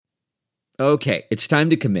Okay, it's time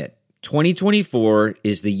to commit. 2024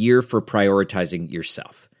 is the year for prioritizing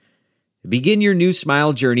yourself. Begin your new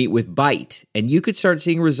smile journey with Byte, and you could start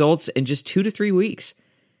seeing results in just 2 to 3 weeks.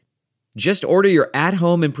 Just order your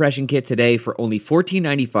at-home impression kit today for only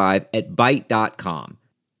 $14.95 at Byte.com.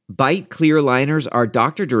 Byte clear liners are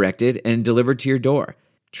doctor-directed and delivered to your door.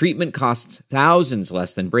 Treatment costs thousands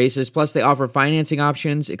less than braces, plus they offer financing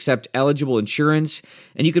options, accept eligible insurance,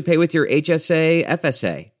 and you could pay with your HSA,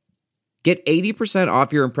 FSA. Get 80%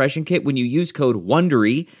 off your impression kit when you use code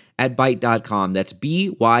WONDERY at Byte.com. That's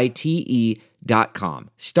BYTE.com.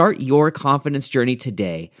 Start your confidence journey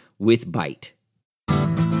today with Byte.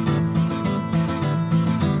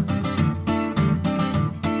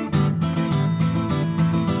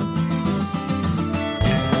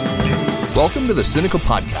 Welcome to the Sinica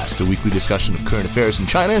Podcast, a weekly discussion of current affairs in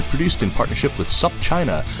China, produced in partnership with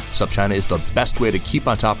SupChina. SupChina is the best way to keep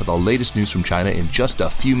on top of the latest news from China in just a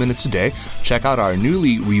few minutes a day. Check out our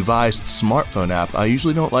newly revised smartphone app. I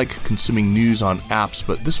usually don't like consuming news on apps,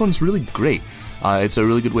 but this one's really great. It's a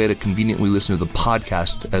really good way to conveniently listen to the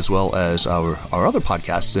podcast as well as our other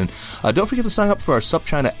podcasts. And don't forget to sign up for our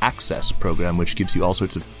SupChina Access program, which gives you all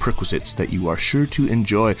sorts of perquisites that you are sure to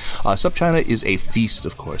enjoy. SupChina is a feast,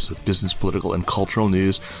 of course, of business, political, and cultural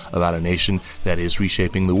news about a nation that is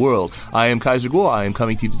reshaping the world. I am Kaiser Kuo. I am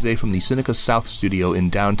coming to you today from the Sinica South studio in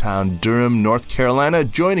downtown Durham, North Carolina.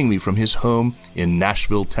 Joining me from his home in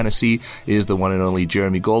Nashville, Tennessee, is the one and only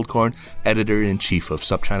Jeremy Goldkorn, editor-in-chief of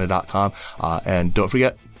SupChina.com. And don't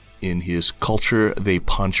forget, in his culture, they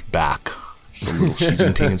punch back. Just a little Xi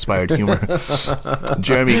Jinping-inspired humor.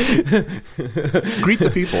 Jeremy, greet the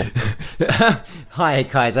people. Hi,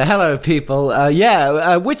 Kaiser. Hello, people.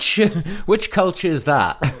 Which culture is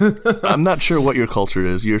that? I'm not sure what your culture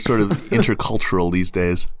is. You're sort of intercultural these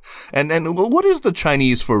days. And what is the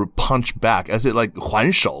Chinese for punch back? Is it like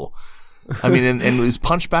还手? I mean, and is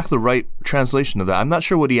punch back the right translation of that? I'm not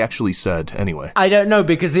sure what he actually said anyway. I don't know,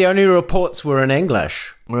 because the only reports were in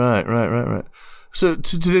English. Right. So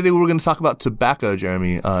today we're going to talk about tobacco,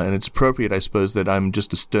 Jeremy, and it's appropriate, I suppose, that I'm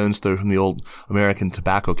just a stone's throw from the old American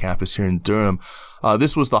tobacco campus here in Durham.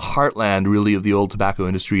 This was the heartland, really, of the old tobacco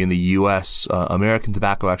industry in the U.S. American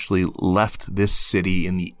tobacco actually left this city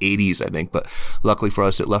in the 80s, I think, but luckily for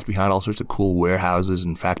us, it left behind all sorts of cool warehouses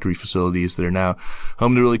and factory facilities that are now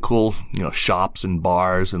home to really cool, shops and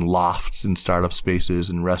bars and lofts and startup spaces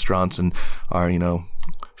and restaurants, and are,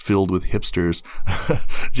 filled with hipsters.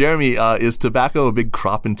 Jeremy, is tobacco a big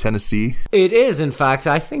crop in Tennessee? It is, in fact.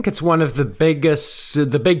 I think it's one of the biggest,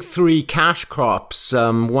 the big three cash crops.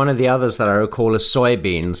 One of the others that I recall is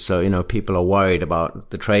soybeans. So, people are worried about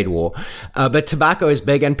the trade war. But tobacco is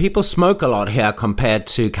big, and people smoke a lot here compared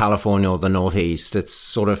to California or the Northeast. It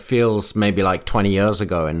sort of feels maybe like 20 years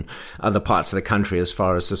ago in other parts of the country as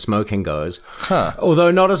far as the smoking goes. Huh. Although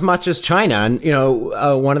not as much as China. And,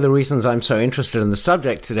 one of the reasons I'm so interested in the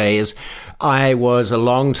subject today is I was a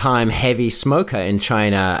long-time heavy smoker in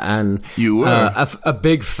China, and you were a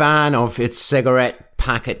big fan of its cigarette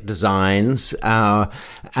packet designs,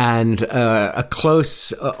 and a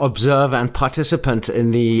close observer and participant in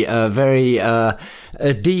the very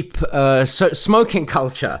deep smoking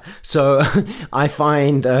culture. So I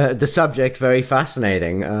find the subject very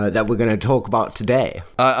fascinating that we're going to talk about today.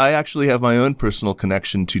 I actually have my own personal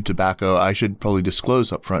connection to tobacco. I should probably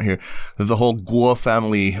disclose up front here that the whole Guo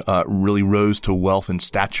family really rose to wealth and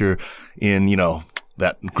stature in,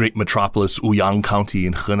 that great metropolis, Ouyang County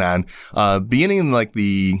in Henan, beginning in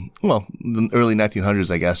the early 1900s,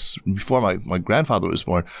 I guess, before my grandfather was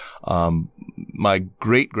born. My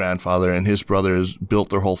great-grandfather and his brothers built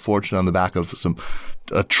their whole fortune on the back of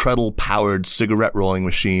a treadle-powered cigarette rolling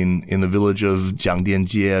machine in the village of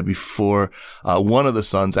Jiangdianjie before one of the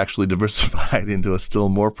sons actually diversified into a still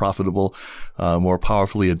more profitable, more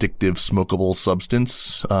powerfully addictive, smokable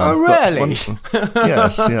substance. Oh, really?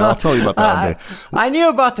 Yes, I'll tell you about that one day. I knew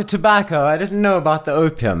about the tobacco. I didn't know about the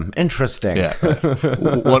opium. Interesting. Yeah,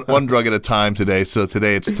 one drug at a time today. So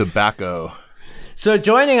today it's tobacco. So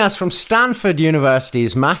joining us from Stanford University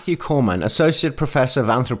is Matthew Corman, Associate Professor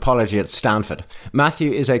of Anthropology at Stanford.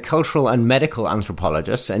 Matthew is a cultural and medical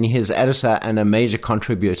anthropologist, and he is editor and a major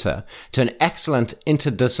contributor to an excellent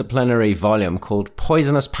interdisciplinary volume called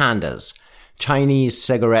Poisonous Pandas, Chinese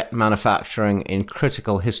Cigarette Manufacturing in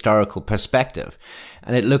Critical Historical Perspective.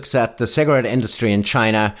 and it looks at the cigarette industry in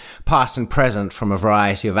China, past and present, from a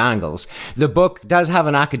variety of angles. The book does have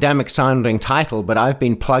an academic-sounding title, but I've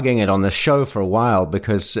been plugging it on the show for a while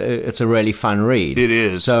because it's a really fun read. It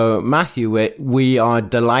is. So, Matthew, we are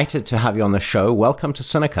delighted to have you on the show. Welcome to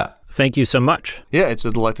Sinica. Thank you so much. Yeah, it's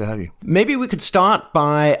a delight to have you. Maybe we could start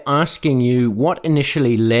by asking you what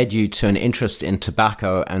initially led you to an interest in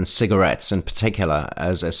tobacco and cigarettes in particular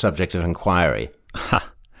as a subject of inquiry.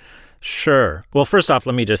 Sure. Well, first off,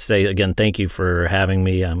 let me just say again, thank you for having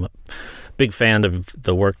me. I'm a big fan of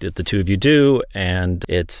the work that the two of you do, and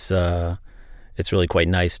it's really quite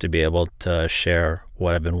nice to be able to share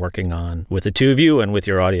what I've been working on with the two of you and with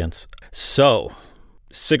your audience. So,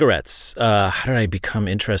 cigarettes. How did I become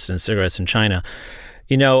interested in cigarettes in China?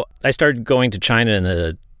 You know, I started going to China in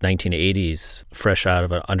the 1980s, fresh out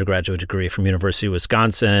of an undergraduate degree from University of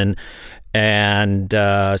Wisconsin, and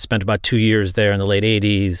spent about 2 years there in the late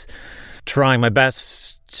 80s, trying my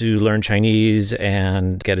best to learn Chinese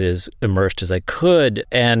and get as immersed as I could.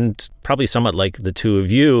 And probably somewhat like the two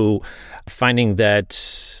of you, finding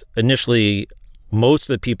that initially most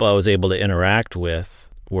of the people I was able to interact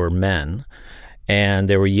with were men. And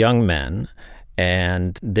they were young men,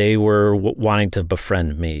 and they were wanting to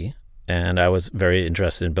befriend me, and I was very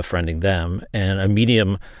interested in befriending them. And a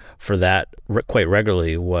medium for that quite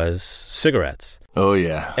regularly was cigarettes. Oh,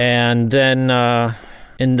 yeah. And then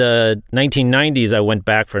in the 1990s, I went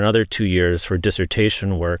back for another 2 years for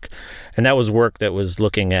dissertation work, and that was work that was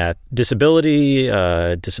looking at disability,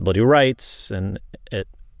 disability rights, and it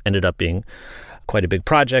ended up being quite a big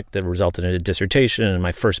project that resulted in a dissertation and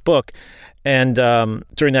my first book. And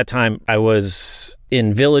during that time, I was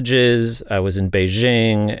in villages, I was in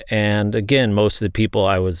Beijing, and again, most of the people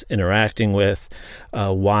I was interacting with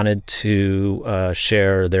wanted to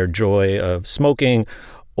share their joy of smoking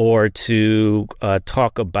or to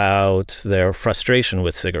talk about their frustration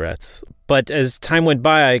with cigarettes. But as time went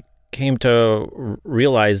by, I came to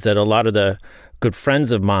realize that a lot of the good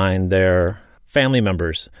friends of mine, their family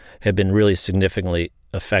members, had been really significantly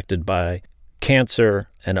affected by cancer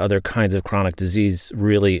and other kinds of chronic disease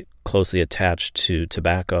really closely attached to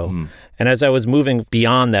tobacco. And as I was moving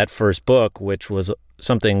beyond that first book, which was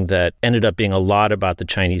something that ended up being a lot about the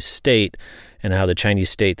Chinese state and how the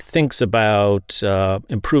Chinese state thinks about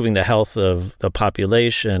improving the health of the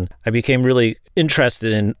population, I became really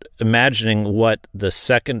interested in imagining what the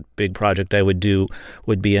second big project I would do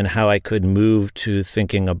would be and how I could move to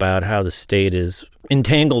thinking about how the state is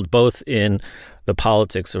entangled both in the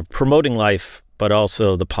politics of promoting life, but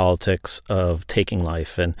also the politics of taking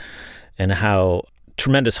life, and how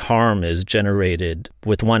tremendous harm is generated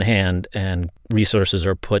with one hand and resources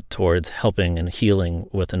are put towards helping and healing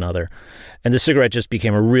with another. And the cigarette just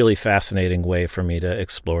became a really fascinating way for me to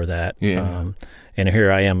explore that. Yeah. And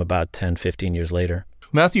here I am about 10, 15 years later.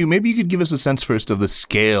 Matthew, maybe you could give us a sense first of the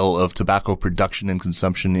scale of tobacco production and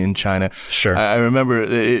consumption in China. Sure. I remember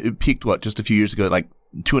it peaked, just a few years ago, like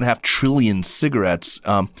 2.5 trillion cigarettes.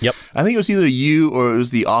 Yep. I think it was either you or it was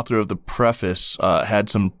the author of the preface had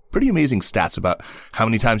some pretty amazing stats about how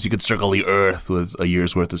many times you could circle the earth with a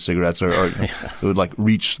year's worth of cigarettes, or it would like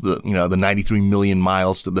reach the 93 million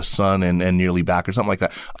miles to the sun and nearly back, or something like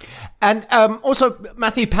that. And also,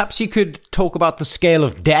 Matthew, perhaps you could talk about the scale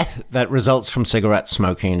of death that results from cigarette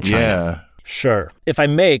smoking in China. Yeah. Sure. If I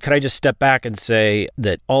may, could I just step back and say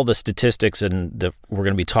that all the statistics that we're going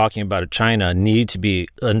to be talking about in China need to be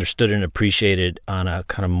understood and appreciated on a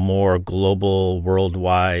kind of more global,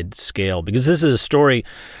 worldwide scale, because this is a story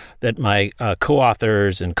that my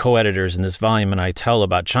co-authors and co-editors in this volume and I tell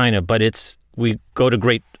about China, but we go to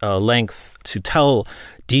great lengths to tell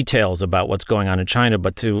details about what's going on in China,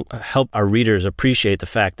 but to help our readers appreciate the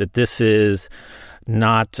fact that this is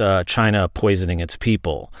not China poisoning its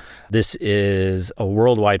people. This is a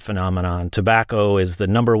worldwide phenomenon. Tobacco is the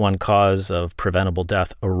number one cause of preventable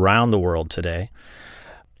death around the world today.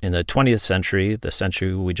 In the 20th century, the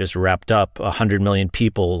century we just wrapped up, 100 million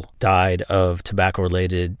people died of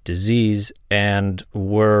tobacco-related disease, and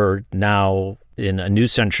we're now in a new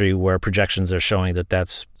century where projections are showing that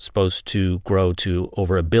that's supposed to grow to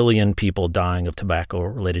over 1 billion people dying of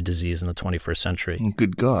tobacco-related disease in the 21st century.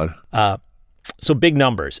 Good God. So big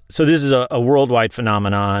numbers. So this is a worldwide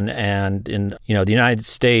phenomenon, and in the United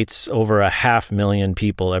States, over 500,000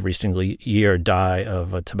 people every single year die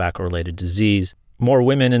of a tobacco-related disease. More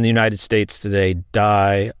women in the United States today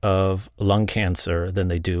die of lung cancer than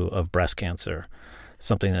they do of breast cancer,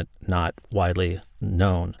 something that's not widely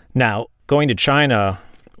known. Now, going to China,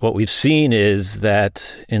 what we've seen is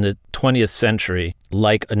that in the 20th century,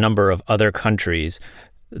 like a number of other countries,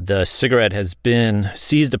 the cigarette has been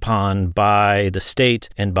seized upon by the state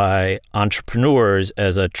and by entrepreneurs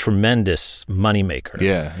as a tremendous moneymaker.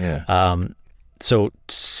 Yeah. So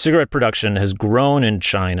cigarette production has grown in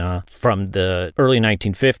China from the early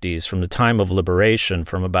 1950s, from the time of liberation,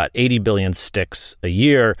 from about 80 billion sticks a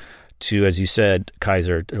year to, as you said,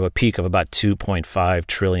 Kaiser, to a peak of about 2.5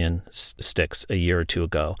 trillion sticks a year or two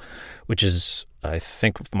ago, which is, I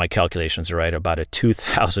think if my calculations are right, about a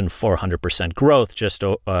 2,400% growth just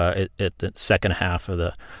at the second half of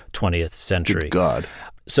the 20th century. Good God.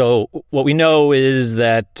 So what we know is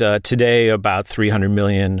that today about 300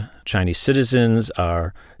 million Chinese citizens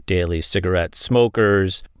are daily cigarette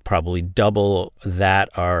smokers. Probably double that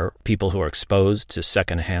are people who are exposed to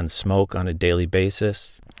secondhand smoke on a daily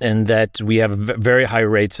basis. And that we have very high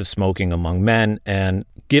rates of smoking among men. And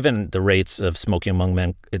given the rates of smoking among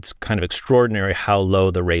men, it's kind of extraordinary how low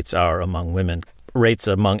the rates are among women. Rates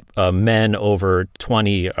among men over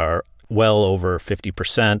 20 are well over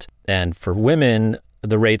 50%. And for women,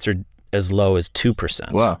 the rates are as low as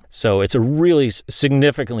 2%. Wow. So it's a really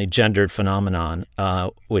significantly gendered phenomenon,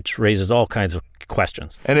 which raises all kinds of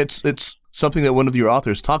questions. And it's something that one of your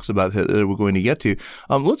authors talks about that we're going to get to.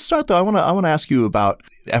 Let's start, though. I want to ask you about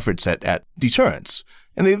efforts at deterrence.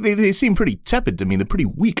 And they seem pretty tepid to me. They're pretty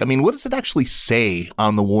weak. I mean, what does it actually say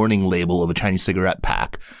on the warning label of a Chinese cigarette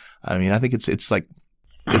pack? I mean, I think it's like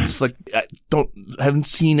I haven't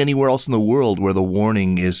seen anywhere else in the world where the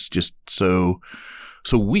warning is just so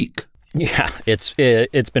weak. Yeah, it's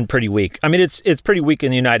been pretty weak. I mean, it's pretty weak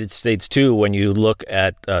in the United States too. When you look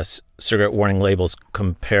at cigarette warning labels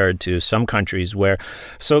compared to some countries, where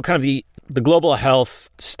so kind of the global health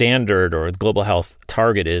standard or the global health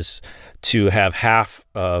target is to have half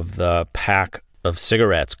of the pack of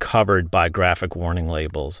cigarettes covered by graphic warning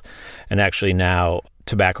labels, and actually now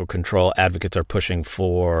tobacco control advocates are pushing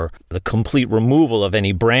for the complete removal of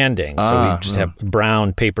any branding. So we just have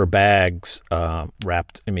brown paper bags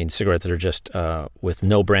wrapped, cigarettes that are just with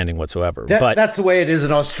no branding whatsoever. But that's the way it is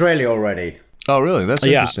in Australia already. Oh, really? That's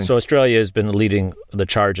interesting. Yeah, so Australia has been leading the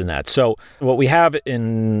charge in that. So what we have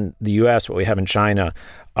in the U.S., what we have in China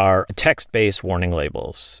are text-based warning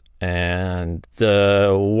labels. And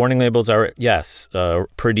the warning labels are,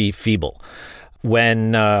 pretty feeble.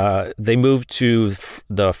 When they moved to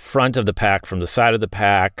the front of the pack from the side of the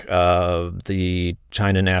pack, the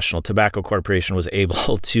China National Tobacco Corporation was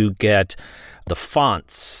able to get the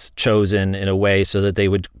fonts chosen in a way so that they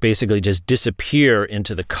would basically just disappear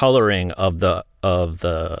into the coloring of the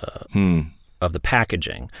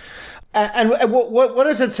packaging. And what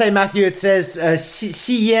does it say, Matthew? It says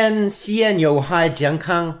吸烟有害健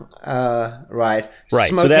康, right? Right.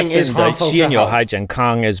 Smoking so that's is been harmful the to 吸烟有害 health. 健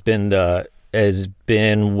康has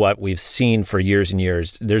been what we've seen for years and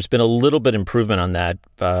years. There's been a little bit improvement on that,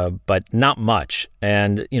 but not much.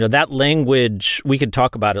 And that language, we could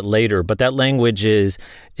talk about it later, but that language is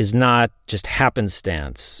not just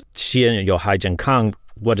happenstance. 吸烟有害健康,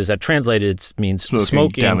 what does that translate? It means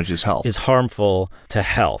smoking damages health. Is harmful to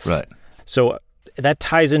health. Right. So that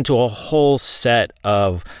ties into a whole set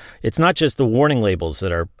of, it's not just the warning labels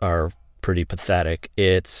that are pretty pathetic.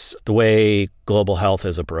 It's the way global health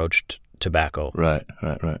has approached tobacco. Right.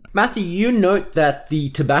 Matthew, you note that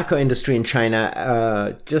the tobacco industry in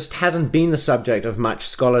China just hasn't been the subject of much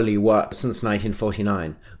scholarly work since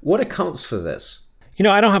 1949. What accounts for this?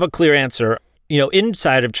 I don't have a clear answer.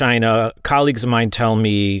 Inside of China, colleagues of mine tell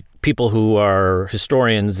me, people who are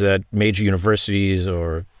historians at major universities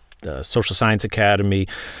or the Social Science Academy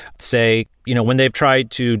say, when they've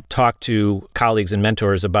tried to talk to colleagues and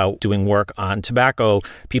mentors about doing work on tobacco,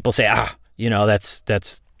 people say,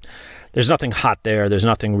 there's nothing hot there. There's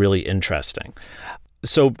nothing really interesting.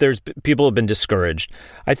 So people have been discouraged.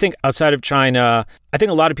 I think outside of China, I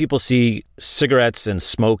think a lot of people see cigarettes and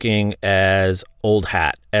smoking as old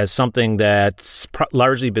hat, as something that's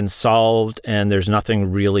largely been solved and there's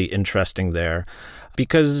nothing really interesting there.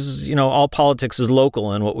 Because, all politics is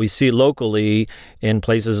local, and what we see locally in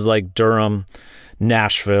places like Durham,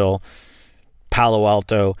 Nashville, Palo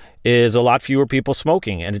Alto is a lot fewer people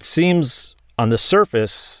smoking. And it seems on the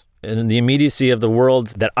surface, in the immediacy of the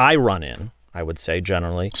world that I run in, I would say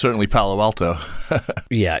generally. Certainly Palo Alto.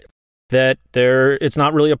 Yeah, that it's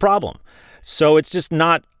not really a problem. So it's just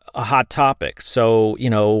not a hot topic. So,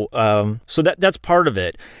 so that's part of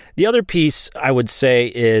it. The other piece I would say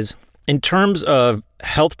is in terms of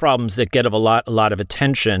health problems that get a lot of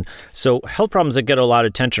attention. So health problems that get a lot of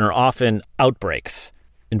attention are often outbreaks,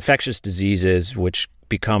 infectious diseases, which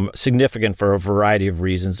become significant for a variety of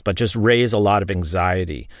reasons, but just raise a lot of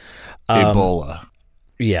anxiety. Ebola.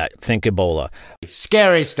 Yeah, think Ebola.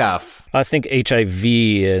 Scary stuff. I think HIV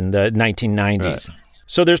in the 1990s. Right.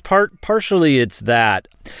 So there's partially it's that,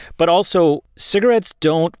 but also cigarettes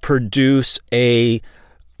don't produce a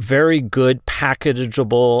very good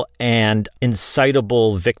packageable and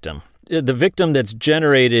incitable victim. The victim that's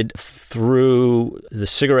generated through the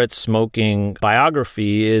cigarette smoking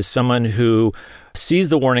biography is someone who sees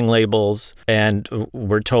the warning labels and,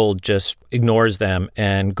 we're told, just ignores them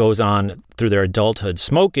and goes on through their adulthood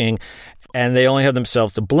smoking, and they only have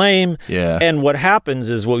themselves to blame. Yeah. And what happens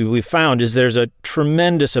is, what we found is there's a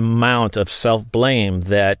tremendous amount of self-blame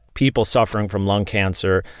that people suffering from lung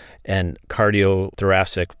cancer and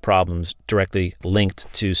cardiothoracic problems directly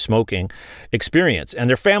linked to smoking experience. And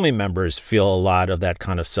their family members feel a lot of that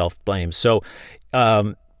kind of self-blame. So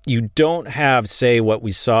you don't have, say, what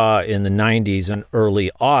we saw in the 90s and early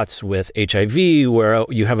aughts with HIV, where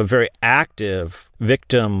you have a very active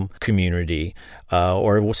victim community,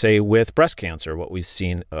 or we'll say with breast cancer, what we've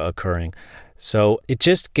seen occurring. So it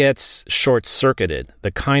just gets short-circuited,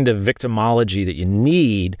 the kind of victimology that you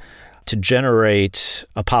need to generate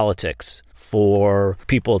a politics for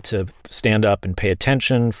people to stand up and pay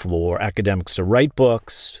attention, for academics to write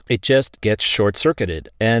books. It just gets short-circuited.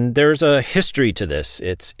 And there's a history to this.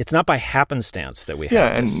 It's not by happenstance that we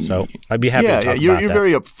have this. So I'd be happy to talk about that. You're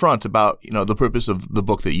very upfront about, the purpose of the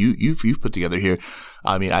book that you've put together here.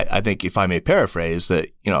 I mean, I think, if I may paraphrase, that,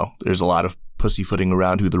 there's a lot of pussyfooting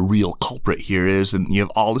around who the real culprit here is, and you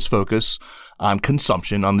have all this focus on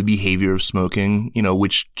consumption, on the behavior of smoking,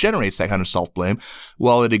 which generates that kind of self-blame,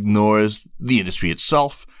 while it ignores the industry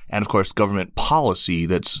itself and, of course, government policy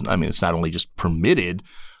it's not only just permitted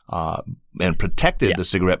and protected the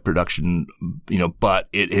cigarette production, but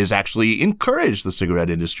it has actually encouraged the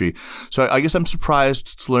cigarette industry. So I guess I'm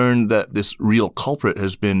surprised to learn that this real culprit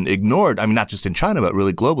has been ignored. I mean, not just in China, but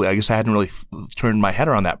really globally. I guess I hadn't really turned my head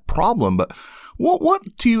around that problem. But what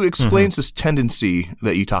to you explains this tendency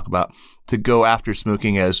that you talk about to go after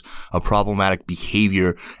smoking as a problematic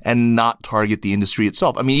behavior and not target the industry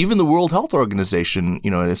itself? I mean, even the World Health Organization,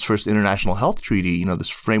 in its first international health treaty, this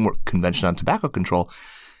framework convention on tobacco control,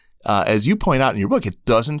 as you point out in your book, it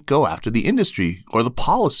doesn't go after the industry or the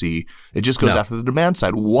policy. It just goes after the demand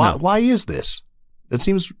side. Why is this? It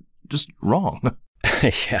seems just wrong.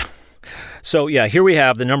 Yeah. So, here we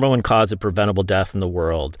have the number one cause of preventable death in the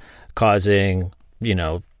world, causing,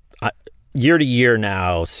 year to year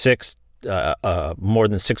now, more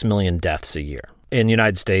than 6 million deaths a year. In the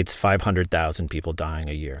United States, 500,000 people dying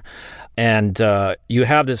a year. And you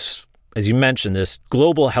have this, as you mentioned, this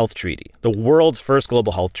global health treaty, the world's first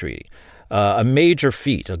global health treaty, a major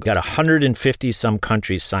feat. Got 150 some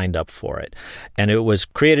countries signed up for it. And it was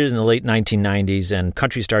created in the late 1990s, and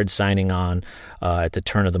countries started signing on at the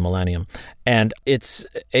turn of the millennium. And it's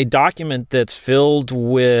a document that's filled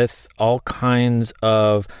with all kinds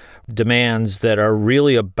of demands that are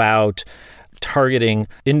really about targeting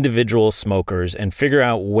individual smokers and figure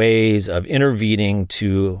out ways of intervening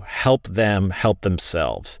to help them help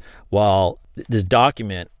themselves, while this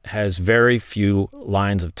document has very few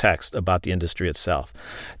lines of text about the industry itself.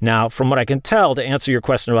 Now, from what I can tell, to answer your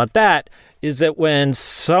question about that, is that when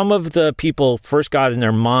some of the people first got in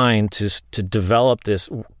their mind to develop this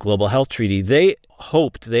global health treaty, they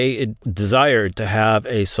desired to have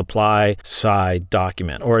a supply side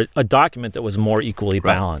document, or a document that was more equally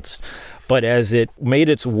balanced. But as it made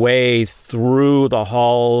its way through the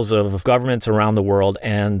halls of governments around the world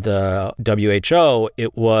and the WHO,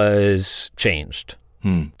 it was changed.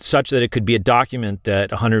 Such that it could be a document that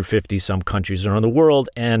 150 some countries around the world,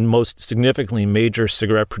 and most significantly major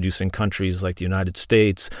cigarette producing countries like the United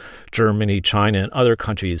States, Germany, China, and other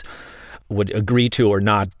countries would agree to or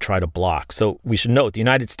not try to block. So we should note the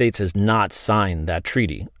United States has not signed that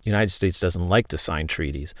treaty. The United States doesn't like to sign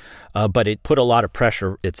treaties, but it put a lot of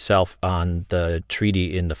pressure itself on the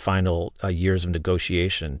treaty in the final years of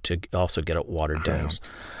negotiation to also get it watered down.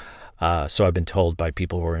 So I've been told by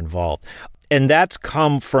people who are involved. And that's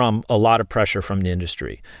come from a lot of pressure from the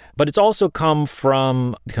industry. But it's also come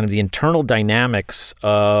from kind of the internal dynamics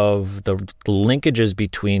of the linkages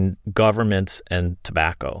between governments and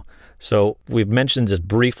tobacco. So we've mentioned this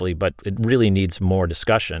briefly, but it really needs more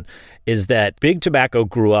discussion, is that big tobacco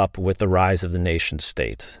grew up with the rise of the nation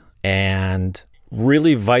state. And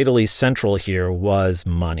really vitally central here was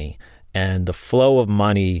money and the flow of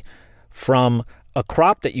money from a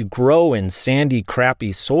crop that you grow in sandy,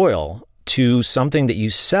 crappy soil to something that you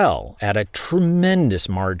sell at a tremendous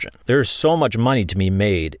margin. There's so much money to be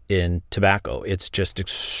made in tobacco. It's just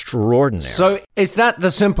extraordinary. So is that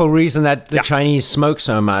the simple reason that the Chinese smoke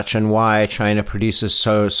so much and why China produces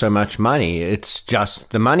so much money? It's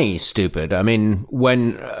just the money, stupid. I mean,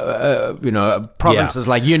 when, provinces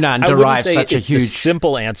like Yunnan derive such a huge... The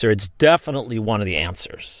simple answer. It's definitely one of the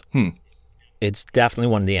answers. It's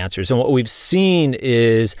definitely one of the answers. And what we've seen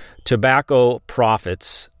is tobacco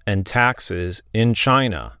profits and taxes in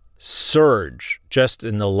China surge just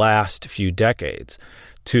in the last few decades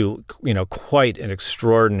to, quite an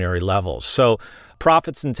extraordinary level. So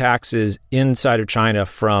profits and taxes inside of China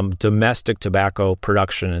from domestic tobacco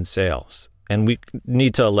production and sales. And we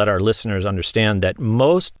need to let our listeners understand that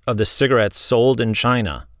most of the cigarettes sold in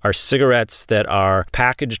China are cigarettes that are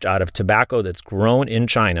packaged out of tobacco that's grown in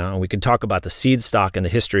China. And we can talk about the seed stock and the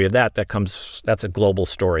history of that. That's a global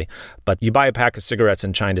story. But you buy a pack of cigarettes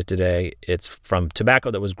in China today, it's from tobacco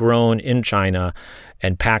that was grown in China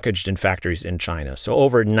and packaged in factories in China. So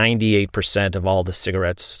over 98% of all the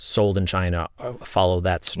cigarettes sold in China follow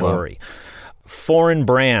that story. Wow. Foreign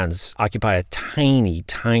brands occupy a tiny,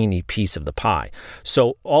 tiny piece of the pie.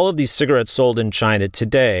 So all of these cigarettes sold in China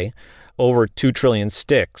today, over 2 trillion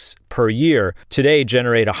sticks per year, today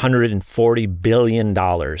generate $140 billion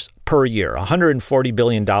per year, $140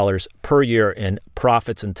 billion per year in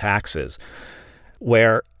profits and taxes,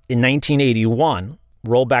 where in 1981,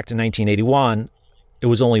 roll back to 1981, it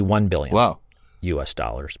was only $1 billion. Wow. U.S.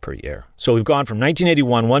 dollars per year. So we've gone from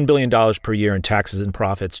 1981, $1 billion per year in taxes and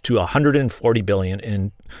profits to $140 billion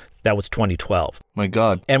in, that was 2012. My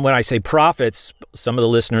God. And when I say profits, some of the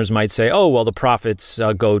listeners might say, oh, well, the profits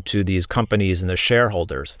go to these companies and the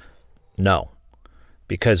shareholders. No,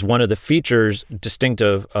 because one of the features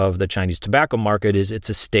distinctive of the Chinese tobacco market is it's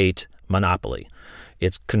a state monopoly.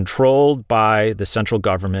 It's controlled by the central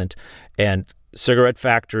government, and cigarette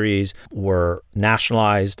factories were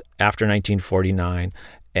nationalized after 1949,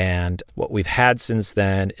 and what we've had since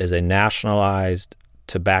then is a nationalized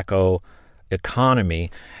tobacco economy.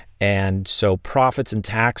 And so profits and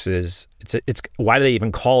taxes, it's why do they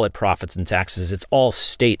even call it profits and taxes? It's all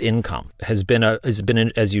state income. Has been,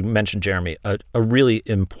 as you mentioned, Jeremy, a really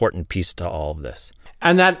important piece to all of this.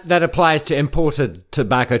 And that applies to imported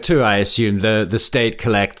tobacco too, I assume. The state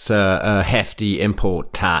collects a hefty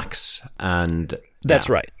import tax. And that's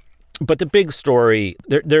right. But the big story,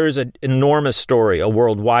 there is an enormous story, a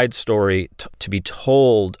worldwide story to be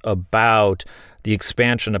told about the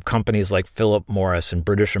expansion of companies like Philip Morris and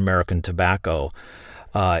British American Tobacco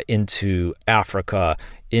into Africa,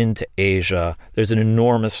 into Asia. There's an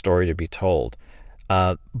enormous story to be told.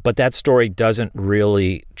 But that story doesn't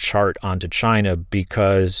really chart onto China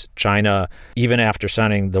because China, even after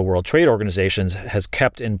signing the World Trade Organization, has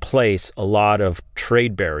kept in place a lot of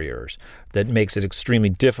trade barriers that makes it extremely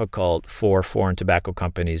difficult for foreign tobacco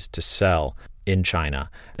companies to sell in China.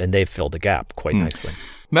 And they've filled the gap quite nicely.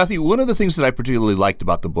 Matthew, one of the things that I particularly liked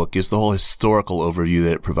about the book is the whole historical overview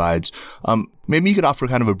that it provides. Maybe you could offer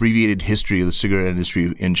kind of abbreviated history of the cigarette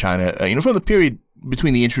industry in China, from the period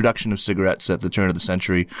between the introduction of cigarettes at the turn of the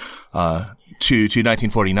century to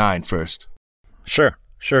 1949 first. Sure.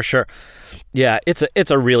 Yeah,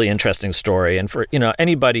 it's a really interesting story. And for,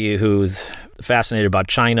 anybody who's fascinated about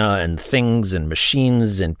China and things and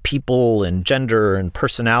machines and people and gender and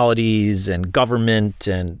personalities and government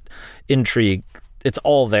and intrigue, it's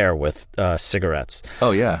all there with cigarettes.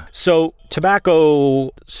 Oh, yeah. So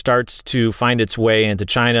tobacco starts to find its way into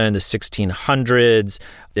China in the 1600s.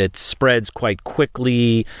 It spreads quite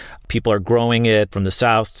quickly. People are growing it from the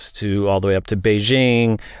south to all the way up to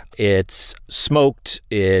Beijing. It's smoked,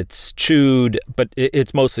 it's chewed, but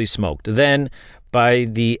it's mostly smoked. Then by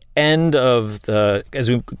the end of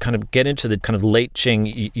as we kind of get into the kind of late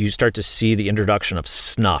Qing, you start to see the introduction of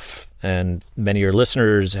snuff. And many of your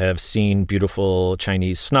listeners have seen beautiful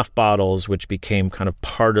Chinese snuff bottles, which became kind of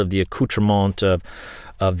part of the accoutrement of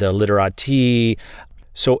the literati.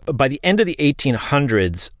 So by the end of the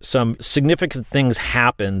 1800s, some significant things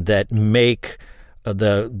happen that make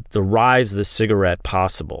the rise of the cigarette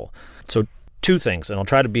possible. So two things, and I'll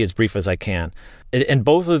try to be as brief as I can. And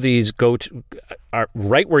both of these are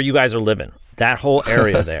right where you guys are living. That whole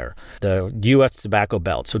area there, the U.S. tobacco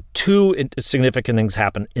belt. So two significant things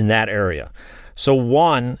happen in that area. So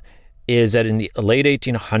one is that in the late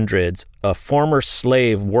 1800s, a former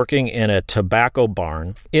slave working in a tobacco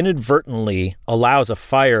barn inadvertently allows a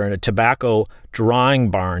fire in a tobacco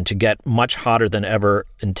drying barn to get much hotter than ever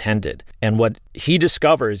intended. And what he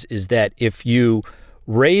discovers is that if you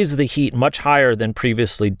raise the heat much higher than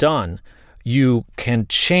previously done, you can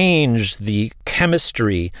change the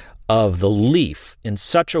chemistry of the leaf in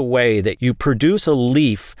such a way that you produce a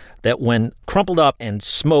leaf that when crumpled up and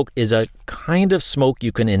smoked is a kind of smoke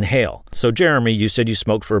you can inhale. So Jeremy, you said you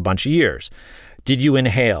smoked for a bunch of years. Did you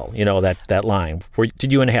inhale? You know, that line.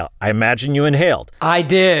 Did you inhale? I imagine you inhaled. I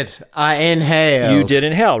did. I inhaled. You did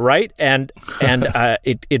inhale, right? And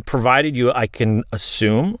it provided you, I can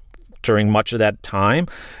assume, during much of that time,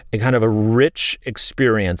 a kind of a rich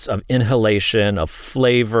experience of inhalation, of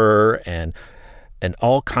flavor, and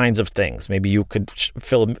all kinds of things. Maybe you could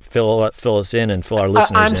fill us in and fill our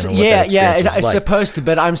listeners in on what that experience was like. Supposed to,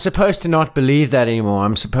 but I'm supposed to not believe that anymore.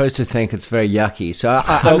 I'm supposed to think it's very yucky. So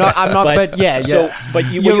I'm not. But yeah. So, but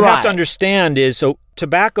what you have to understand is, so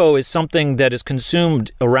tobacco is something that is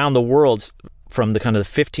consumed around the world from the kind of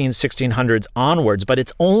the 1600s onwards, but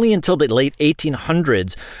it's only until the late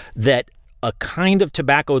 1800s that a kind of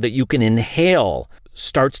tobacco that you can inhale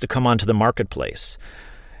starts to come onto the marketplace.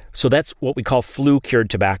 So that's what we call flue-cured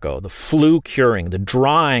tobacco, the flue curing, the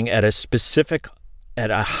drying at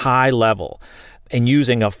a high level, and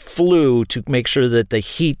using a flue to make sure that the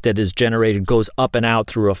heat that is generated goes up and out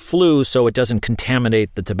through a flue so it doesn't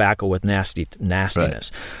contaminate the tobacco with nastiness.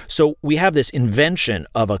 Right. So we have this invention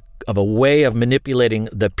of a way of manipulating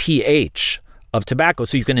the pH of tobacco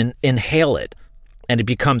so you can inhale it, and it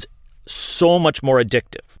becomes so much more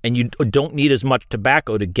addictive, and you don't need as much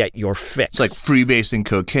tobacco to get your fix. It's like freebasing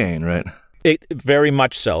cocaine, right? It very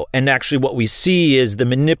much so. And actually what we see is the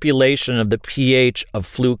manipulation of the pH of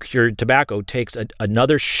flue-cured tobacco takes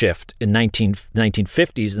another shift in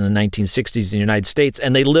 1950s and the 1960s in the United States,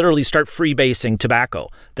 and they literally start freebasing tobacco.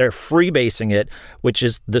 They're freebasing it, which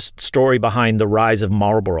is the story behind the rise of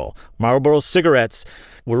Marlboro. Marlboro cigarettes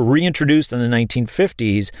were reintroduced in the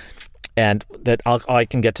 1950s, and that I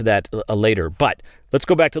can get to that later. But let's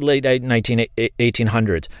go back to the late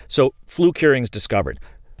 1800s. So flue curing is discovered.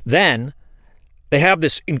 Then they have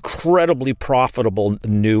this incredibly profitable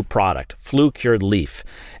new product, flue-cured leaf,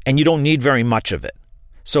 and you don't need very much of it.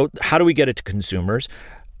 So how do we get it to consumers?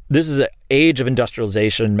 This is an age of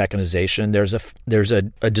industrialization, mechanization. There's a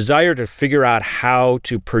desire to figure out how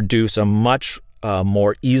to produce a much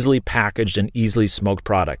more easily packaged and easily smoked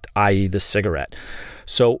product, i.e. the cigarette.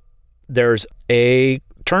 So there's a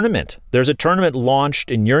tournament. There's a tournament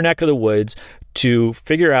launched in your neck of the woods to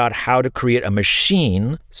figure out how to create a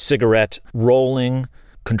machine cigarette rolling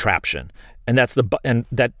contraption. And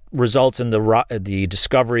that results in the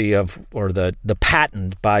discovery of, or the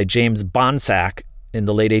patent by James Bonsack in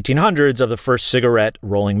the late 1800s of the first cigarette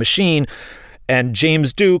rolling machine. And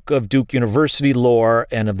James Duke of Duke University Law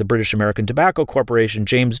and of the British American Tobacco Corporation,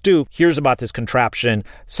 James Duke, hears about this contraption,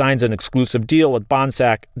 signs an exclusive deal with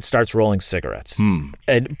Bonsack, and starts rolling cigarettes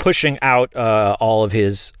and pushing out all of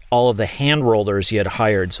the hand rollers he had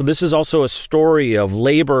hired. So this is also a story of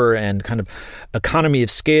labor and kind of economy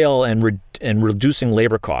of scale and reducing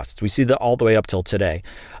labor costs. We see that all the way up till today.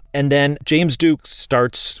 And then James Duke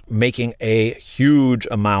starts making a huge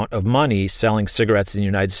amount of money selling cigarettes in the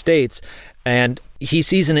United States, and he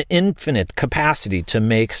sees an infinite capacity to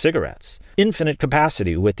make cigarettes. Infinite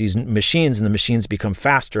capacity with these machines, and the machines become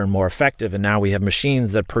faster and more effective, and now we have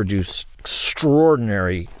machines that produce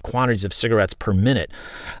extraordinary quantities of cigarettes per minute.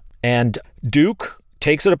 And Duke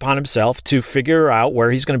takes it upon himself to figure out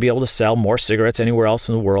where he's going to be able to sell more cigarettes anywhere else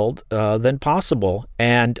in the world than possible,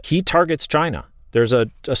 and he targets China. There's a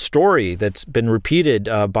story that's been repeated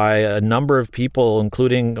by a number of people,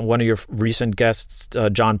 including one of your recent guests,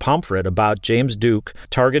 John Pomfret, about James Duke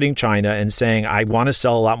targeting China and saying, I want to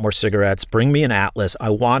sell a lot more cigarettes. Bring me an atlas. I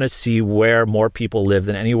want to see where more people live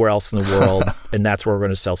than anywhere else in the world, and that's where we're going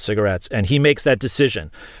to sell cigarettes. And he makes that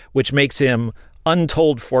decision, which makes him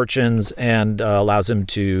untold fortunes and allows him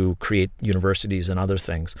to create universities and other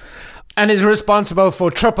things. And is responsible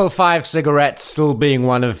for 555 cigarettes still being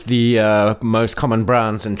one of the most common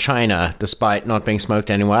brands in China, despite not being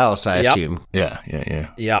smoked anywhere else, I assume.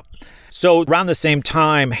 Yeah. So around the same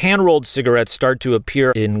time, hand-rolled cigarettes start to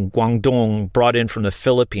appear in Guangdong, brought in from the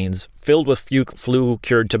Philippines, filled with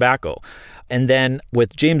flue-cured tobacco. And then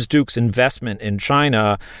with James Duke's investment in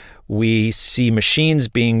China, we see machines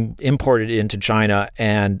being imported into China,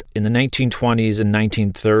 and in the 1920s and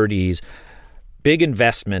 1930s, big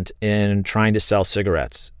investment in trying to sell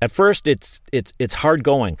cigarettes. At first, it's hard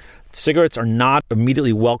going. Cigarettes are not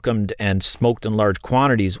immediately welcomed and smoked in large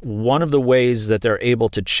quantities. One of the ways that they're able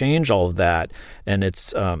to change all of that, and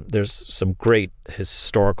it's there's some great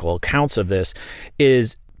historical accounts of this,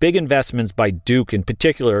 is big investments by Duke in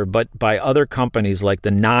particular, but by other companies like the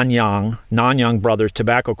Nanyang Brothers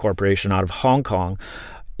Tobacco Corporation out of Hong Kong,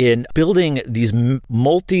 in building these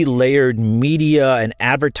multi-layered media and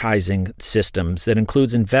advertising systems that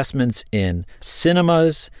includes investments in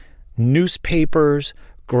cinemas, newspapers,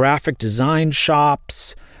 graphic design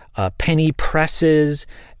shops, penny presses.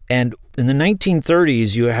 And in the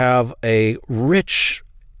 1930s, you have a rich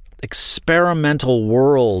experimental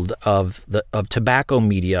world of tobacco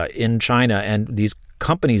media in China, and these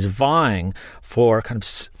companies vying for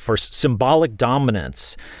for symbolic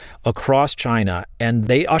dominance across China, and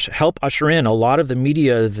they help usher in a lot of the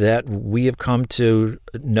media that we have come to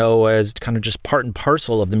know as kind of just part and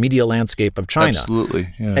parcel of the media landscape of China.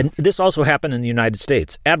 Absolutely, yeah. And this also happened in the United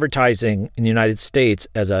States. Advertising in the United States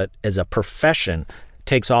as a profession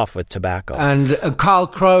takes off with tobacco. And Carl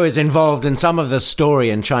Crow is involved in some of the story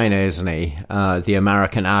in China, isn't he? The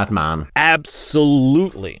American ad man.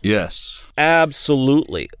 Absolutely. Yes.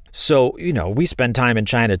 Absolutely. So, we spend time in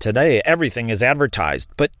China today. Everything is advertised.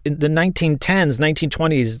 But in the 1910s,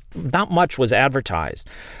 1920s, not much was advertised.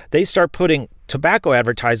 They start putting tobacco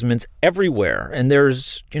advertisements everywhere. And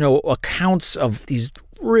there's, accounts of these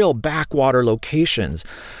real backwater locations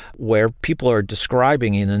where people are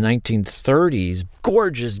describing in the 1930s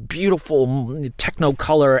gorgeous, beautiful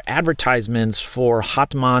technicolor advertisements for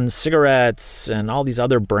Hartmann cigarettes and all these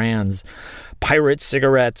other brands, Pirate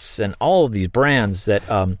cigarettes, and all of these brands that...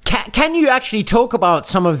 Can you actually talk about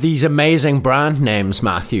some of these amazing brand names,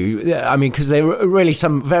 Matthew? I mean, because they're really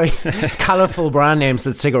some very colorful brand names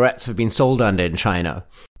that cigarettes have been sold under in China.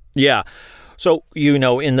 Yeah. So, in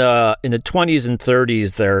the 20s and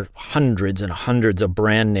 30s, there are hundreds and hundreds of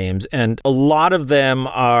brand names, and a lot of them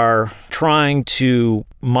are trying to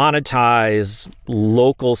monetize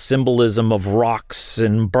local symbolism of rocks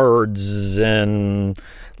and birds and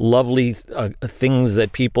lovely things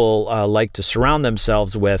that people like to surround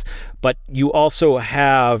themselves with. But you also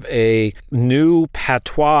have a new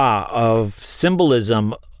patois of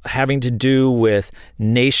symbolism having to do with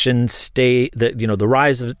nation state, the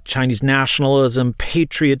rise of Chinese nationalism,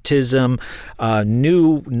 patriotism,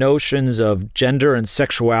 new notions of gender and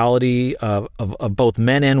sexuality of both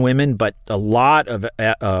men and women, but a lot of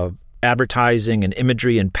advertising and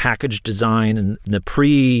imagery and package design in the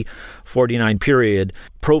pre-49 period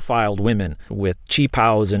profiled women with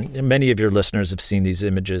qipaos, and many of your listeners have seen these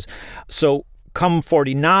images. So come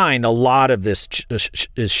 49, a lot of this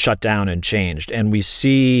is shut down and changed, and we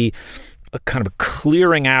see a kind of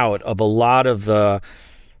clearing out of a lot of the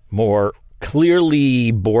more clearly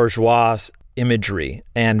bourgeois imagery.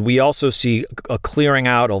 And we also see a clearing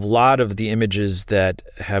out of a lot of the images that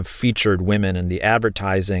have featured women in the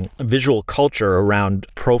advertising visual culture around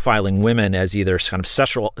profiling women as either kind of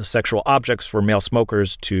sexual objects for male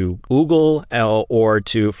smokers to ogle or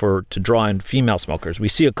to draw in female smokers. We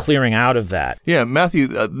see a clearing out of that. Yeah, Matthew,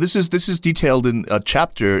 this is detailed in a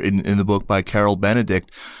chapter in the book by Carol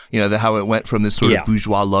Benedict, how it went from this sort of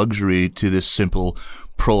bourgeois luxury to this simple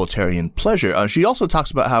proletarian pleasure. She also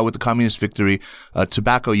talks about how with the communist victory,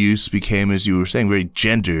 tobacco use became, as you were saying, very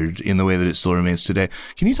gendered in the way that it still remains today.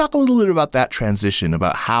 Can you talk a little bit about that transition,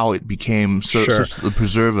 about how it became such the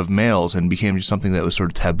preserve of males and became just something that was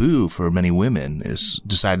sort of taboo for many women, is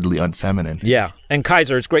decidedly unfeminine? Yeah. And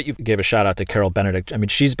Kaiser, it's great you gave a shout out to Carol Benedict. I mean,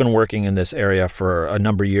 she's been working in this area for a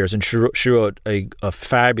number of years, and she wrote a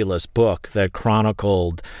fabulous book that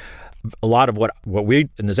chronicled a lot of what we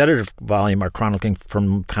in this edited volume are chronicling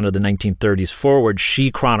from kind of the 1930s forward. She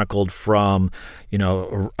chronicled from,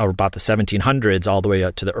 about the 1700s all the way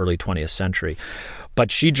up to the early 20th century. But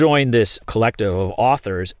she joined this collective of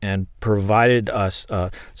authors and provided us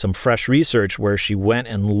some fresh research where she went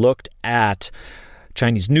and looked at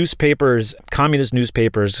Chinese newspapers, communist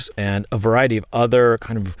newspapers, and a variety of other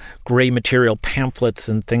kind of gray material pamphlets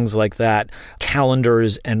and things like that,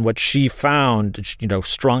 calendars. And what she found,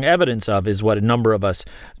 strong evidence of, is what a number of us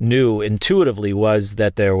knew intuitively, was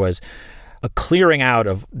that there was a clearing out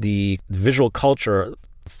of the visual culture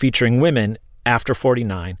featuring women after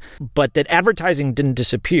 49, but that advertising didn't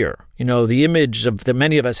disappear. The image that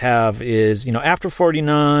many of us have is, after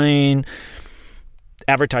 49,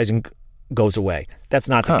 advertising goes away. That's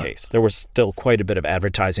not the case. There was still quite a bit of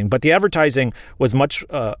advertising, but the advertising was much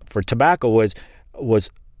for tobacco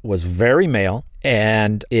was very male,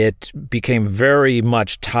 and it became very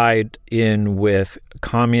much tied in with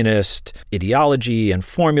communist ideology and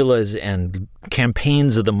formulas and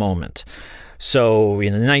campaigns of the moment. So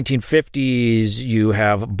in the 1950s, you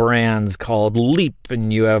have brands called Leap,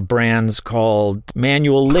 and you have brands called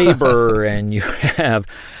Manual Labor, and you have...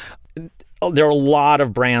 There are a lot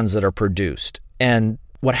of brands that are produced. And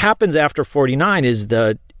what happens after 49 is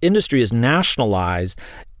the industry is nationalized,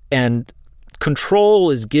 and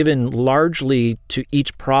control is given largely to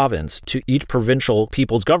each province, to each provincial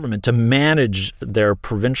people's government to manage their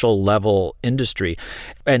provincial level industry.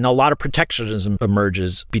 And a lot of protectionism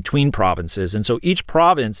emerges between provinces. And so each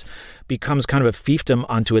province becomes kind of a fiefdom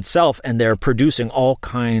unto itself, and they're producing all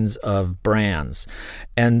kinds of brands.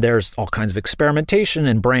 And there's all kinds of experimentation,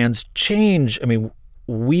 and brands change. I mean,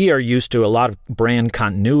 we are used to a lot of brand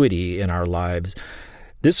continuity in our lives.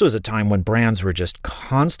 This was a time when brands were just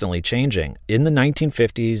constantly changing in the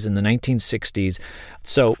 1950s and the 1960s.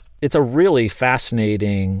 So it's a really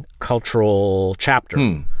fascinating cultural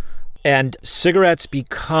chapter. And cigarettes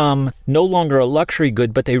become no longer a luxury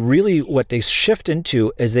good, but what they shift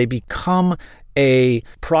into is they become a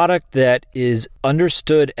product that is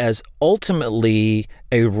understood as ultimately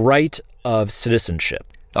a right of citizenship.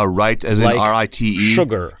 A right as in R-I-T-E?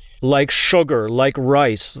 Sugar, like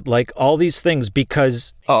rice, like all these things,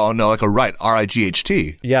 because... Oh, no, like a right,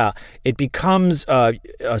 R-I-G-H-T. Yeah, it becomes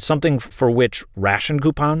something for which ration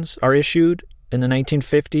coupons are issued in the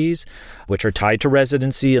 1950s, which are tied to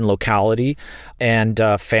residency and locality, and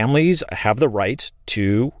families have the right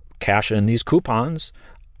to cash in these coupons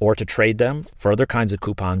or to trade them for other kinds of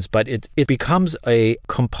coupons, but it becomes a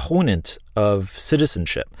component of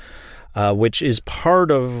citizenship. Which is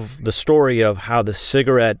part of the story of how the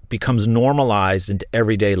cigarette becomes normalized into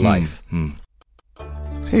everyday life.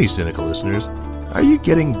 Hey, cynical listeners, are you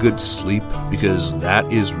getting good sleep? Because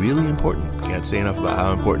that is really important. Can't say enough about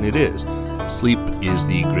how important it is. Sleep is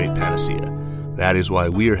the great panacea. That is why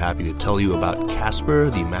we are happy to tell you about Casper,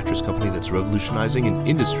 the mattress company that's revolutionizing an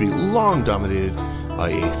industry long dominated by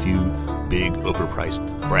a few big overpriced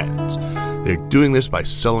brands. They're doing this by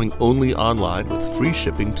selling only online with free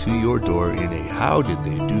shipping to your door in a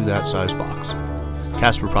how-did-they-do-that size box.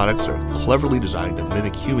 Casper products are cleverly designed to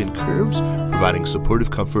mimic human curves, providing supportive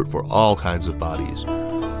comfort for all kinds of bodies.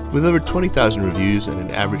 With over 20,000 reviews and an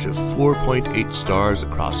average of 4.8 stars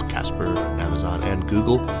across Casper, Amazon, and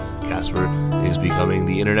Google, Casper is becoming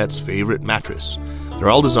the internet's favorite mattress. They're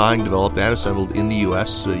all designed, developed, and assembled in the U.S.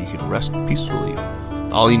 so you can rest peacefully.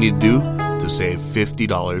 All you need to do to save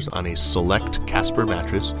 $50 on a select Casper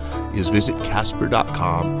mattress is visit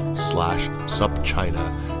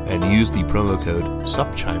casper.com/supchina and use the promo code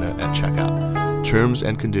supchina at checkout. Terms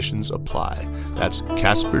and conditions apply. That's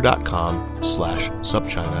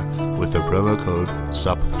casper.com/supchina with the promo code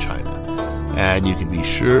supchina. And you can be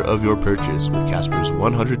sure of your purchase with Casper's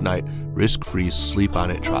 100-night risk-free sleep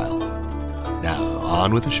on it trial. Now,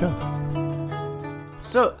 on with the show.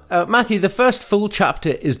 So, Matthew, the first full chapter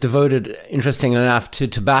is devoted, interestingly enough, to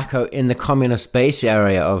tobacco in the communist base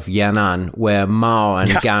area of Yan'an, where Mao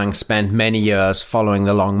and gang spent many years following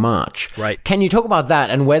the Long March. Right. Can you talk about that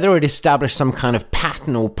and whether it established some kind of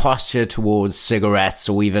pattern or posture towards cigarettes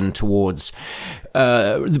or even towards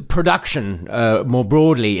the production more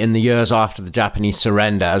broadly in the years after the Japanese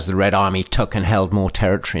surrender as the Red Army took and held more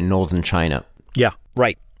territory in northern China? Yeah,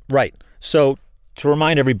 right. So, to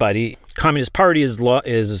remind everybody, Communist Party is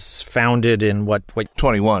founded in what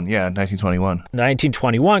 1921.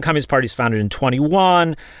 1921. Communist Party is founded in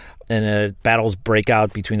 21, and battles break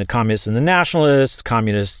out between the communists and the nationalists.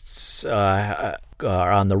 Communists are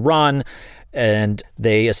on the run, and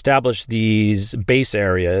they establish these base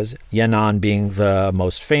areas, Yan'an being the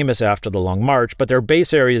most famous after the Long March, but they're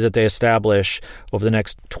base areas that they establish over the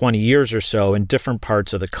next 20 years or so in different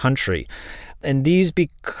parts of the country. And these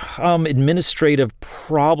become administrative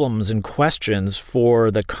problems and questions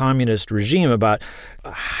for the communist regime about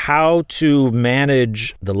how to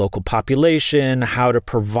manage the local population, how to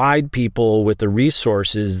provide people with the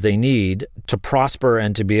resources they need to prosper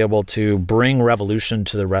and to be able to bring revolution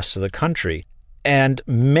to the rest of the country. And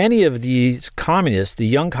many of these communists, the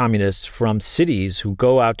young communists from cities who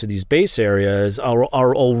go out to these base areas are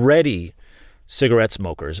already cigarette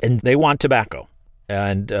smokers, and they want tobacco.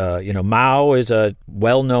 And, Mao is a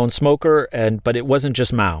well-known smoker, but it wasn't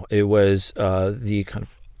just Mao. It was the kind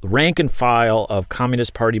of rank and file of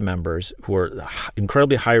Communist Party members who were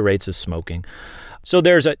incredibly high rates of smoking. So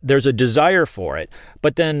there's a desire for it.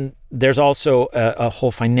 But then there's also a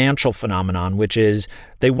whole financial phenomenon, which is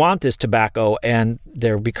they want this tobacco, and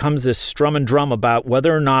there becomes this strum and drum about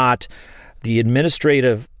whether or not the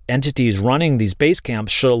administrative entities running these base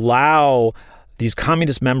camps should allow these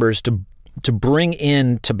communist members to bring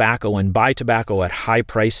in tobacco and buy tobacco at high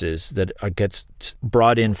prices that gets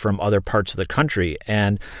brought in from other parts of the country.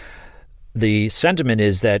 And the sentiment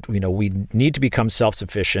is that, we need to become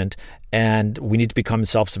self-sufficient, and we need to become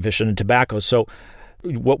self-sufficient in tobacco. So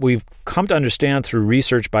what we've come to understand through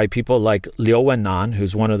research by people like Liu Wennan,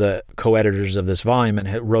 who's one of the co-editors of this volume and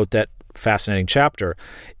wrote that fascinating chapter,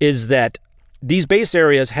 is that these base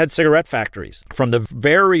areas had cigarette factories. From the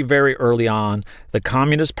very, very early on, the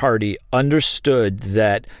Communist Party understood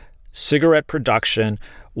that cigarette production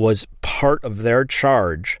was part of their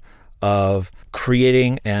charge of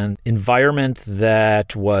creating an environment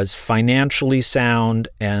that was financially sound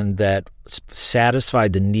and that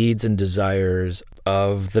satisfied the needs and desires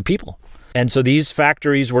of the people. And so these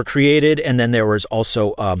factories were created, and then there was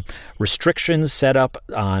also restrictions set up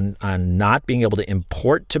on not being able to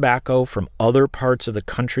import tobacco from other parts of the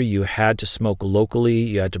country. You had to smoke locally.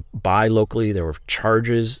 You had to buy locally. There were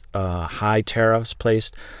charges, high tariffs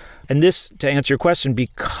placed. And this, to answer your question,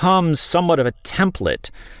 becomes somewhat of a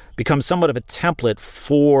template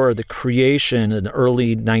for the creation in the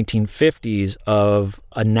early 1950s of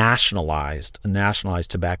a nationalized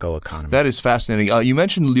tobacco economy. That is fascinating. You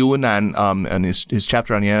mentioned Liu Wennan, and his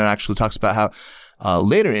chapter on Yan'an actually talks about how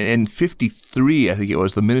later in 53, I think it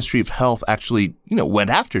was, the Ministry of Health actually,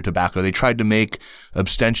 went after tobacco. They tried to make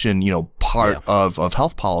abstention, part of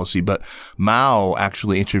health policy, but Mao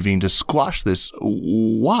actually intervened to squash this.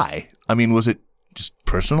 Why? I mean, was it just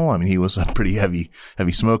personal? I mean, he was a pretty heavy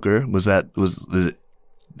smoker. Was it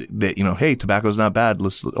that, hey, tobacco's not bad.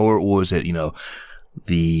 Or was it,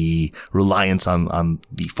 the reliance on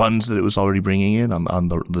the funds that it was already bringing in, on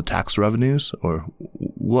the tax revenues, or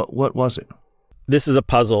what was it? This is a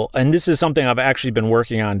puzzle, and this is something I've actually been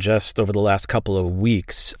working on just over the last couple of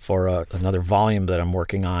weeks for another volume that I'm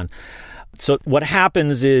working on. So what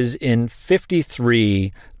happens is in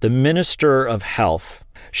 53, the Minister of Health,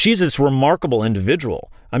 she's this remarkable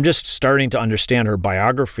individual. I'm just starting to understand her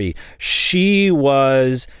biography. She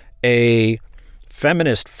was a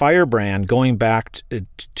feminist firebrand going back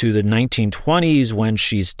to the 1920s when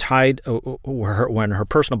she's tied, when her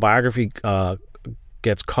personal biography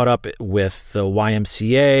gets caught up with the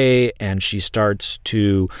YMCA, and she starts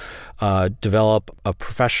to develop a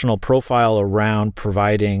professional profile around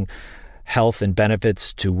providing health and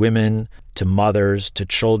benefits to women, to mothers, to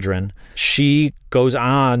children. She goes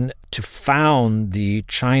on to found the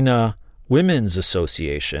China Women's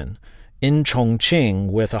Association in Chongqing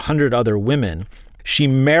with 100 other women. She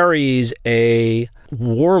marries a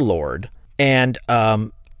warlord, and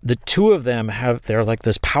the two of them they're like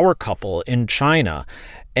this power couple in China.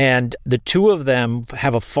 And the two of them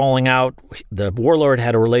have a falling out. The warlord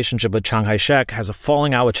had a relationship with Chiang Kai-shek, has a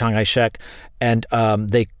falling out with Chiang Kai-shek, and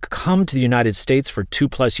they come to the United States for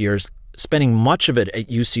 2+ years, spending much of it at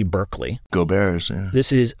UC Berkeley. Go Bears, yeah.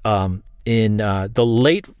 This is in the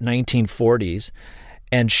late 1940s,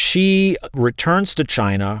 and she returns to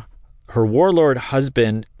China. Her warlord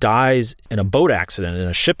husband dies in a boat accident, in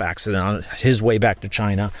a ship accident on his way back to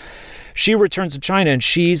China. She returns to China, and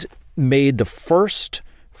she's made the first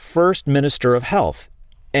Minister of Health.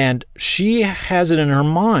 And she has it in her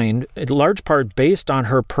mind, in large part based on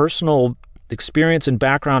her personal experience and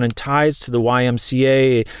background and ties to the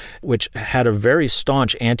YMCA, which had a very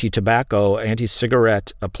staunch anti-tobacco,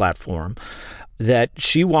 anti-cigarette platform, that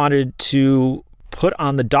she wanted to put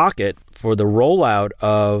on the docket for the rollout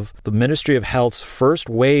of the Ministry of Health's first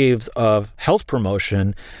waves of health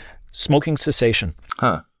promotion, smoking cessation.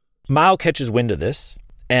 Mao catches wind of this,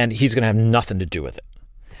 and he's going to have nothing to do with it.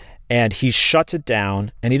 And he shuts it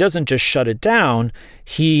down, and he doesn't just shut it down,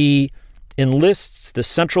 he enlists the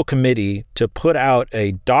Central Committee to put out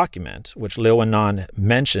a document, which Liu Wennan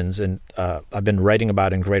mentions, and I've been writing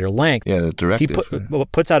about in greater length. Yeah, the directive. He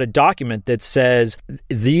puts out a document that says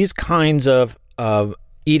these kinds of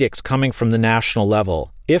edicts coming from the national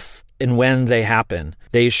level, if and when they happen,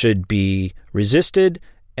 they should be resisted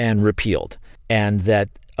and repealed. And that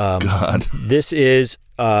this is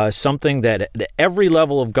something that at every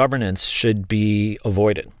level of governance should be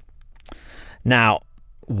avoided. Now,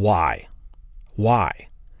 why?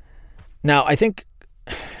 Now, I think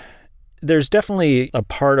there's definitely a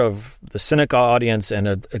part of the Sinica audience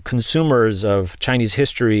and consumers of Chinese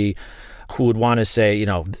history who would want to say,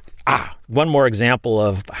 one more example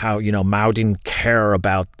of how, Mao didn't care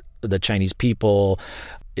about the Chinese people.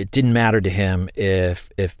 It didn't matter to him if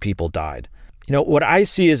people died. What I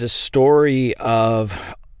see is a story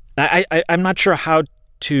of, I'm not sure how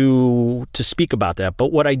to speak about that,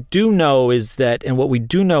 but what I do know is that, and what we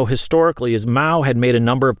do know historically, is Mao had made a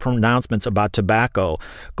number of pronouncements about tobacco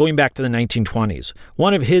going back to the 1920s.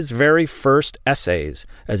 One of his very first essays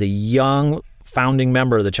as a young founding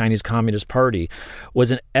member of the Chinese Communist Party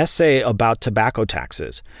was an essay about tobacco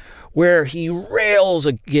taxes, where he rails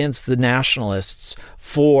against the nationalists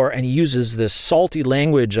and he uses this salty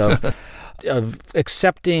language of of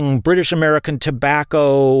accepting British American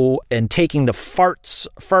tobacco and taking the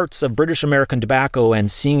farts of British American tobacco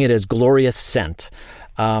and seeing it as glorious scent.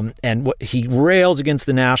 And he rails against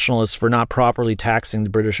the nationalists for not properly taxing the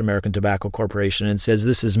British American Tobacco Corporation and says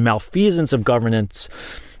this is malfeasance of governance.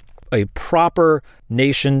 A proper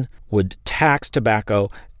nation would tax tobacco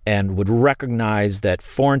and would recognize that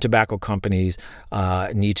foreign tobacco companies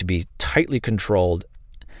need to be tightly controlled.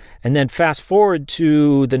 And then fast forward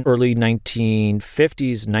to the early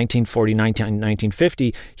 1950s, 1940,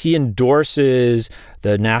 1950, he endorses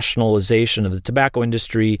the nationalization of the tobacco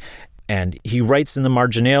industry, and he writes in the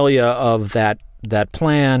marginalia of that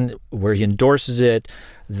plan where he endorses it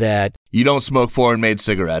that you don't smoke foreign-made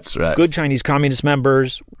cigarettes, right? Good Chinese Communist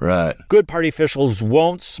members, right? Good party officials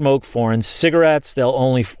won't smoke foreign cigarettes. They'll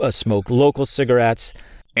only smoke local cigarettes.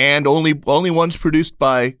 And only ones produced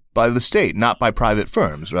by the state, not by private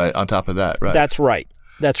firms, right? On top of that, right? That's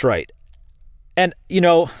right. And,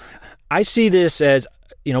 I see this as,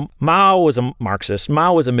 Mao was a Marxist.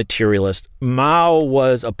 Mao was a materialist. Mao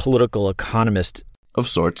was a political economist. Of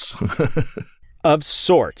sorts. Of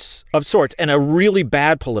sorts, and a really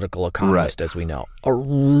bad political economist, right. As we know. A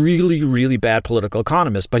really, really bad political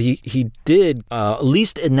economist. But he did, at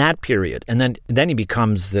least in that period, and then he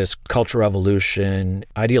becomes this Cultural Revolution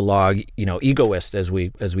ideologue, egoist, as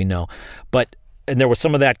we know. And there was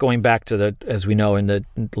some of that going back to as we know, in the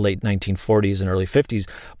late 1940s and early 50s.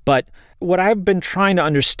 But what I've been trying to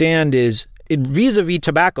understand is, vis-a-vis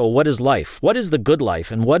tobacco, what is life? What is the good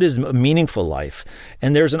life? And what is a meaningful life?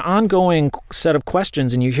 And there's an ongoing set of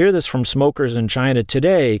questions, and you hear this from smokers in China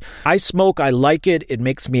today. I smoke, I like it, it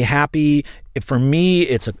makes me happy. For me,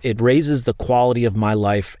 it raises the quality of my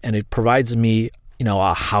life, and it provides me,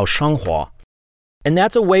 a hao shenghua. And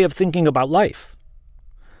that's a way of thinking about life.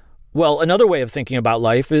 Well, another way of thinking about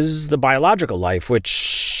life is the biological life,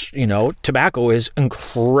 which, tobacco is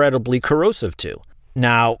incredibly corrosive to.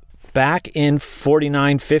 Now, back in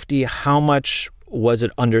 49, 50, how much was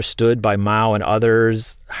it understood by Mao and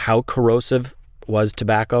others how corrosive was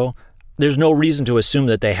tobacco? There's no reason to assume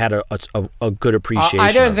that they had a good appreciation.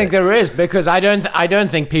 I don't think there is, because I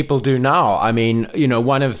don't think people do now. I mean,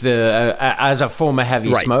 one of the as a former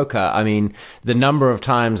heavy smoker, I mean, the number of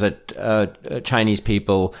times that Chinese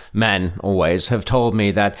people, men always, have told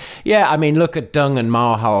me that, look at Deng and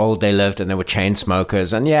Mao, how old they lived, and they were chain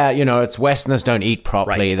smokers, and it's Westerners don't eat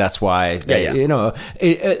properly. Right. That's why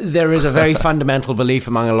there is a very fundamental belief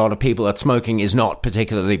among a lot of people that smoking is not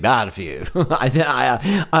particularly bad for you.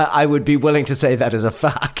 I would be willing to say that is a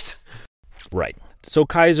fact. Right. So,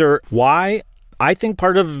 Kaiser, why? I think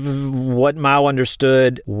part of what Mao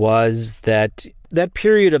understood was that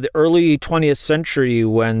period of the early 20th century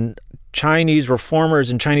when Chinese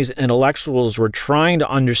reformers and Chinese intellectuals were trying to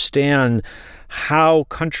understand how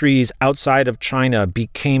countries outside of China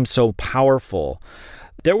became so powerful.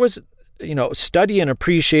 There was, study and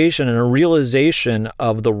appreciation and a realization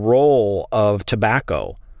of the role of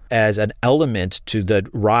tobacco as an element to the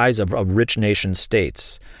rise of rich nation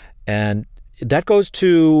states. And that goes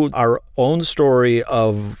to our own story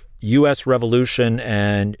of U.S. Revolution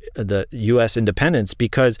and the U.S. independence,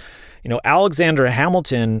 because, Alexander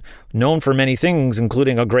Hamilton, known for many things,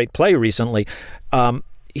 including a great play recently,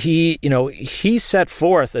 he set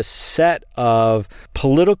forth a set of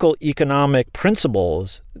political economic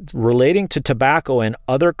principles relating to tobacco and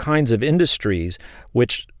other kinds of industries,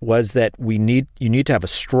 which was that you need to have a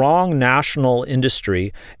strong national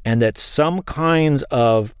industry, and that some kinds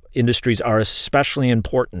of industries are especially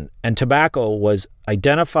important. And tobacco was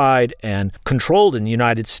identified and controlled in the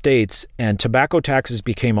United States, and tobacco taxes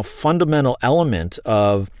became a fundamental element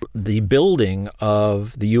of the building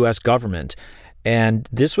of the U.S. government. And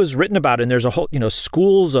this was written about, and there's a whole,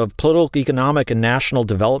 schools of political, economic, and national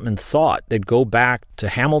development thought that go back to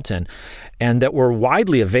Hamilton and that were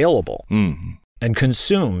widely available and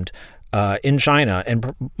consumed in China,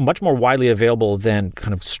 and much more widely available than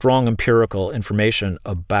kind of strong empirical information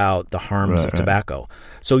about the harms of tobacco.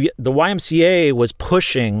 So the YMCA was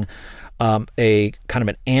pushing a kind of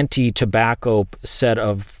an anti-tobacco set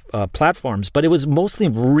of platforms, but it was mostly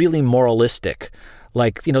really moralistic.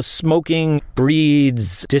 Like, smoking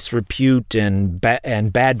breeds disrepute and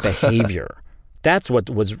bad behavior. That's what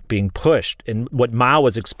was being pushed, and what Mao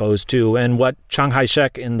was exposed to, and what Chiang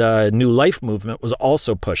Kai-shek in the New Life movement was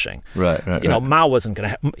also pushing. Right. Mao wasn't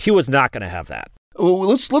going to. He was not going to have that. Well,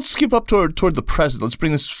 let's skip up toward the present. Let's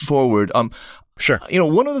bring this forward. Sure.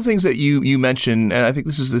 One of the things that you mentioned, and I think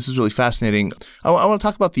this is really fascinating. I want to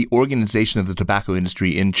talk about the organization of the tobacco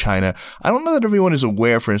industry in China. I don't know that everyone is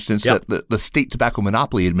aware, for instance, that the State Tobacco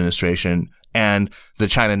Monopoly Administration and the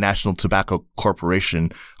China National Tobacco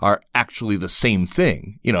Corporation are actually the same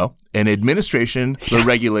thing. You know, an administration, the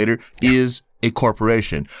regulator, is a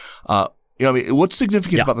corporation. I mean, what's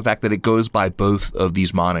significant about the fact that it goes by both of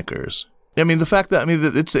these monikers? I mean, the fact that,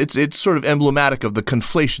 that it's sort of emblematic of the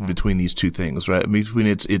conflation between these two things, right? Between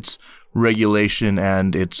its regulation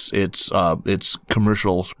and its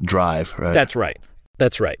commercial drive, right? That's right.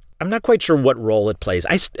 I'm not quite sure what role it plays.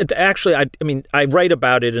 I write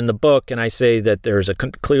about it in the book, and I say that there's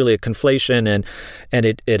clearly a conflation, and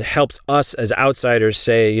it helps us as outsiders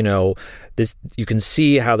say, you know, this, you can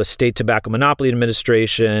see how the State Tobacco Monopoly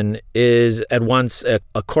Administration is at once a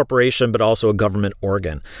corporation but also a government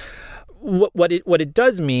organ. What it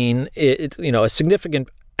does mean, a significant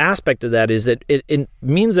aspect of that is that it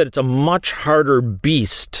means that it's a much harder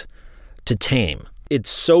beast to tame. It's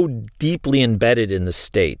so deeply embedded in the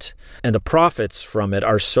state, and the profits from it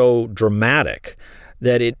are so dramatic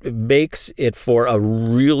that it makes it for a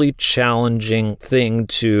really challenging thing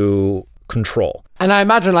to control. And I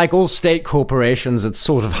imagine, like all state corporations, it's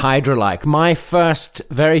sort of Hydra-like. My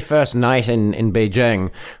very first night in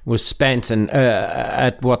Beijing was spent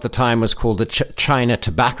at what the time was called the China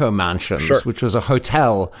Tobacco Mansions, which was a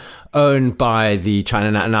hotel owned by the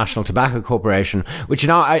China National Tobacco Corporation, which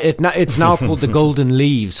it's now called the Golden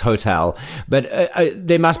Leaves Hotel. But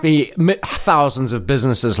there must be thousands of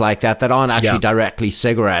businesses like that aren't actually directly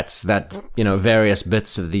cigarettes that, you know, various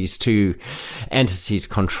bits of these two entities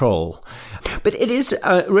control. But it is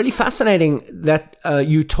really fascinating that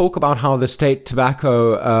you talk about how the State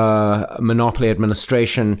Tobacco Monopoly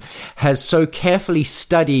Administration has so carefully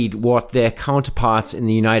studied what their counterparts in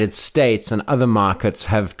the United States and other markets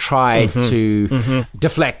have tried to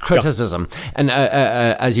deflect criticism and,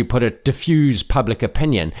 as you put it, diffuse public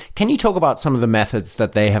opinion. Can you talk about some of the methods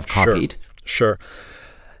that they have copied? Sure.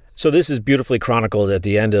 So this is beautifully chronicled at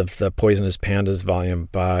the end of the Poisonous Pandas volume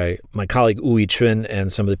by my colleague Wu Yichun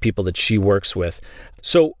and some of the people that she works with.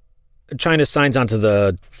 So China signs onto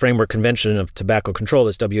the Framework Convention of Tobacco Control,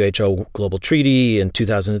 this WHO global treaty, in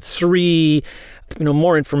 2003.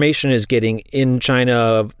 More information is getting in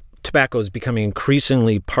China. Tobacco is becoming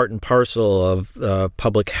increasingly part and parcel of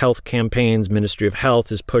public health campaigns. Ministry of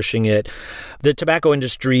Health is pushing it. The tobacco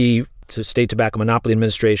industry, to State Tobacco Monopoly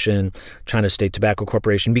Administration, China State Tobacco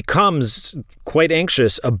Corporation, becomes quite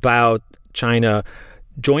anxious about China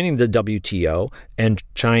joining the WTO and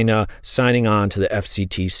China signing on to the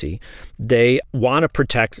FCTC. They want to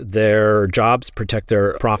protect their jobs, protect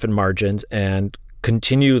their profit margins, and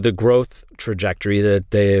continue the growth trajectory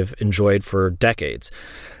that they've enjoyed for decades.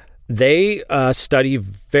 They study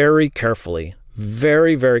very carefully,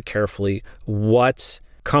 very, very carefully, what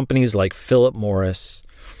companies like Philip Morris,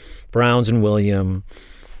 Browns and William,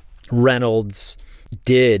 Reynolds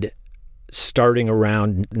did starting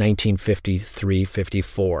around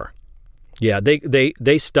 1953-54. Yeah,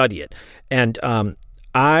 they study it. And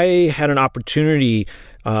I had an opportunity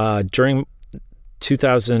during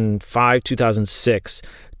 2005, 2006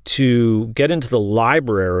 to get into the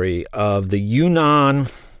library of the Yunnan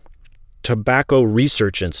Tobacco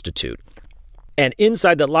Research Institute. And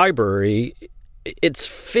inside that library, it's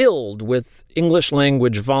filled with English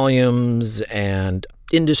language volumes and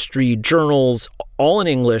industry journals, all in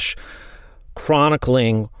English,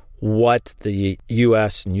 chronicling what the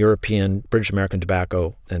U.S. and European, British American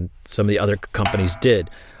Tobacco, and some of the other companies did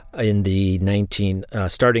in the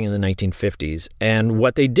starting in the 1950s. And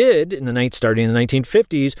what they did starting in the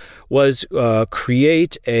 1950s was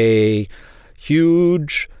create a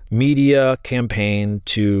huge media campaign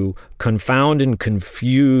to confound and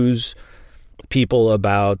confuse people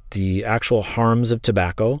about the actual harms of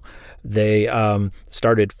tobacco. They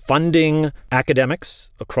started funding academics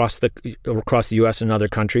across the U.S. and other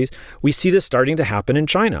countries. We see this starting to happen in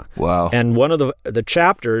China. Wow! And one of the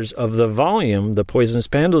chapters of the volume, the Poisonous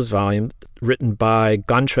Pandas volume, written by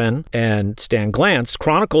Gan Quan and Stan Glantz,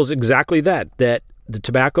 chronicles exactly that the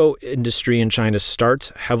tobacco industry in China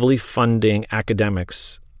starts heavily funding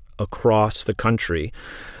academics across the country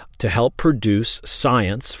to help produce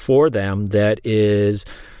science for them that is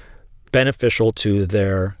beneficial to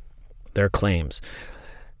their claims.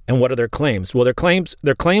 And what are their claims? Well, their claims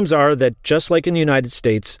are that just like in the United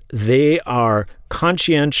States, they are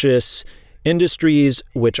conscientious industries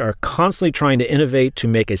which are constantly trying to innovate to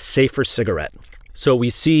make a safer cigarette. So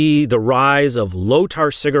we see the rise of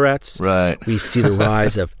low-tar cigarettes. Right. We see the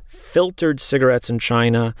rise of filtered cigarettes in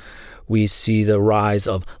China. We see the rise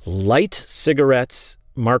of light cigarettes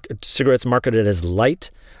marketed as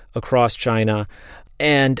light across China.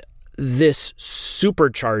 And this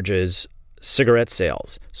supercharges cigarette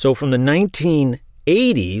sales. So from the 1980s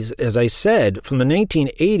 80s, as I said, from the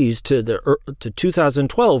 1980s to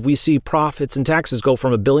 2012, we see profits and taxes go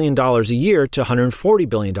from $1 billion a year to $140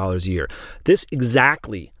 billion a year. This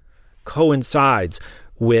exactly coincides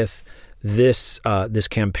with this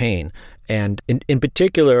campaign. And in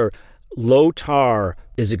particular, low tar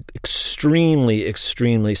is extremely,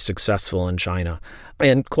 extremely successful in China.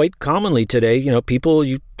 And quite commonly today,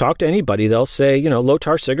 you talk to anybody, they'll say, low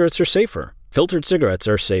tar cigarettes are safer. Filtered cigarettes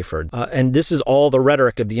are safer. And this is all the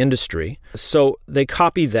rhetoric of the industry. So they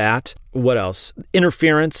copy that. What else?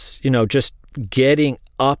 Interference, just getting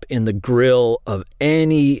up in the grill of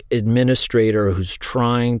any administrator who's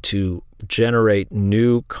trying to generate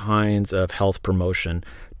new kinds of health promotion.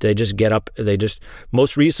 They just get up.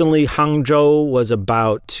 Most recently, Hangzhou was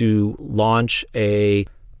about to launch a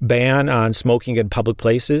ban on smoking in public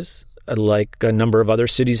places, like a number of other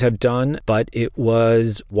cities have done, but it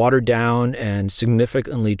was watered down and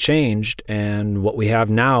significantly changed. And what we have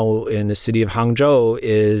now in the city of Hangzhou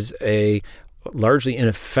is a largely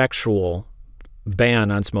ineffectual ban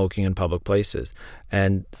on smoking in public places.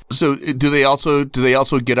 And so do they also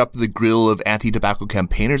get up the grill of anti-tobacco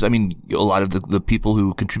campaigners? I mean, a lot of the people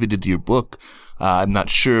who contributed to your book, I'm not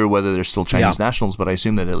sure whether they're still Chinese nationals, but I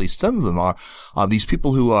assume that at least some of them are. These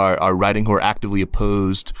people who are writing, who are actively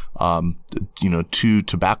opposed, to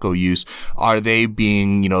tobacco use, are they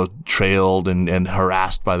being, trailed and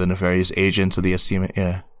harassed by the nefarious agents of the SCMA?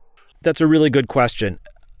 Yeah. That's a really good question.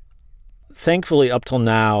 Thankfully, up till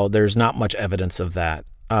now, there's not much evidence of that.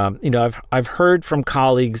 I've heard from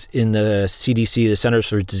colleagues in the CDC, the Centers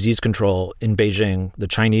for Disease Control in Beijing, the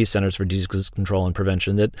Chinese Centers for Disease Control and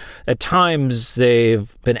Prevention, that at times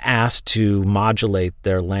they've been asked to modulate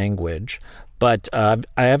their language. But I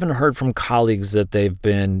haven't heard from colleagues that they've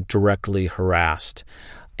been directly harassed.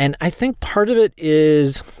 And I think part of it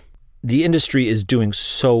is the industry is doing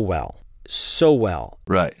so well.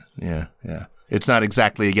 Right. Yeah. It's not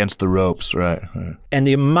exactly against the ropes, right? And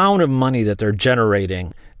the amount of money that they're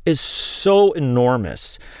generating is so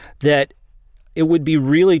enormous that it would be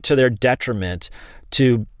really to their detriment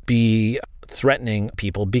to be threatening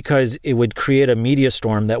people, because it would create a media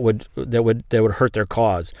storm that would hurt their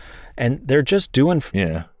cause. And they're just doing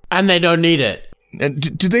and they don't need it.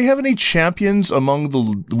 And do they have any champions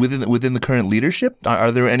within the current leadership?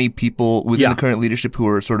 Are there any people within the current leadership who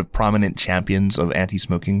are sort of prominent champions of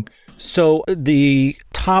anti-smoking? So the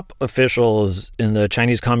top officials in the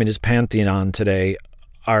Chinese Communist pantheon today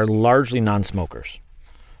are largely non-smokers.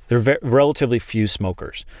 There are relatively few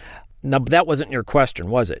smokers. Now, that wasn't your question,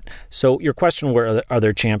 was it? So your question were, are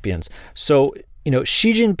there champions? So,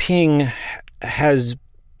 Xi Jinping has,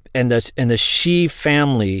 and the Xi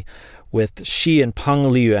family with Xi and Peng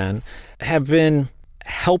Liyuan have been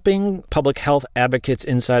helping public health advocates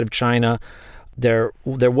inside of China. There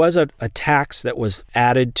was a tax that was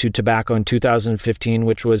added to tobacco in 2015,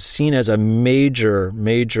 which was seen as a major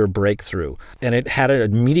breakthrough. And it had an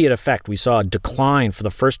immediate effect. We saw a decline for the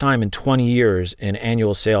first time in 20 years in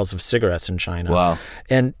annual sales of cigarettes in China. Wow.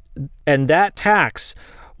 And that tax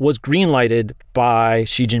was green-lighted by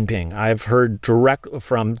Xi Jinping. I've heard direct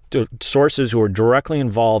from sources who are directly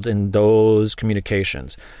involved in those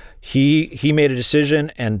communications. He made a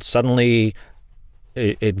decision, and suddenly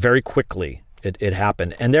it very quickly it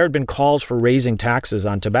happened. And there had been calls for raising taxes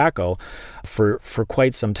on tobacco for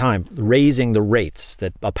quite some time, raising the rates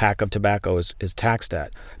that a pack of tobacco is taxed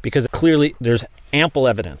at. Because clearly there's ample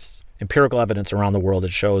evidence, empirical evidence around the world that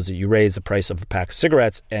shows that you raise the price of a pack of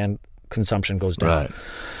cigarettes and consumption goes down. Right.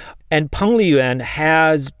 And Peng Liyuan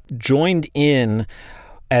has joined in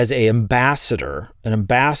as an ambassador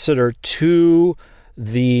to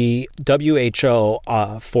the WHO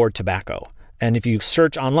for tobacco. And if you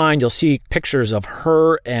search online, you'll see pictures of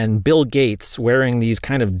her and Bill Gates wearing these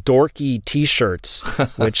kind of dorky T-shirts,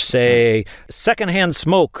 which say "secondhand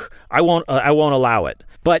smoke. I won't allow it."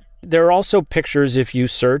 But there are also pictures, if you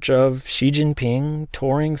search, of Xi Jinping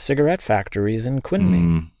touring cigarette factories in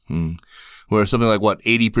Kunming. Mm-hmm. Where something like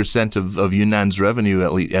 80% of Yunnan's revenue,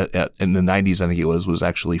 at least in the 90s, I think it was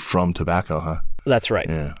actually from tobacco, huh? That's right.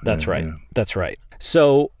 Yeah, That's right.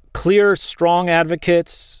 So clear, strong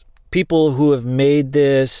advocates. People who have made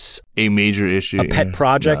this a major issue, a pet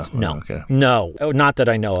project? No, not that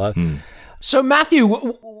I know of. So, Matthew,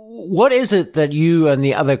 what is it that you and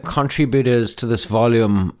the other contributors to this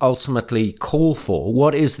volume ultimately call for?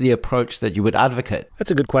 What is the approach that you would advocate?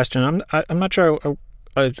 That's a good question. I'm not sure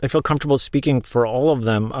I feel comfortable speaking for all of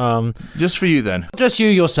them. Just for you, then. Just you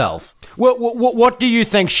yourself. What do you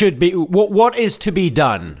think should be? What is to be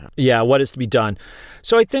done? Yeah, what is to be done?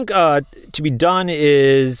 So I think to be done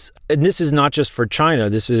is and this is not just for China.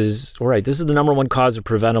 This is the number one cause of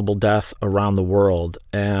preventable death around the world.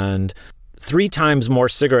 And 3 times more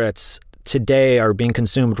cigarettes today are being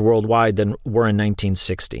consumed worldwide than were in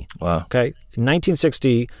 1960. Wow. Okay. In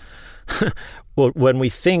 1960, when we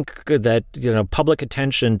think that, public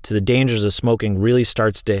attention to the dangers of smoking really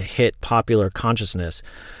starts to hit popular consciousness,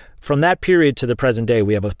 from that period to the present day,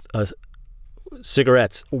 we have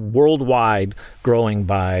cigarettes worldwide tripling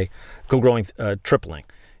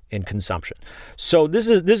in consumption. So this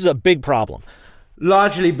is a big problem.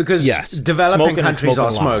 Largely because developing countries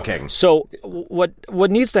are smoking. So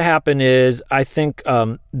what needs to happen is, I think,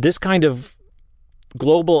 this kind of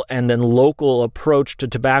global and then local approach to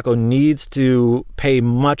tobacco needs to pay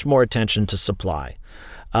much more attention to supply.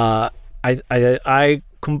 I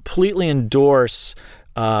completely endorse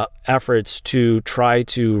efforts to try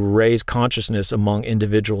to raise consciousness among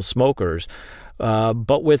individual smokers,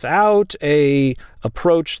 but without a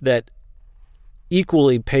approach that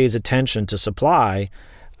equally pays attention to supply,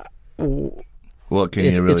 what can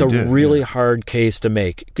you really do? It's a really Yeah. hard case to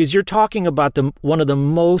make, because you're talking about one of the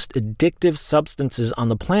most addictive substances on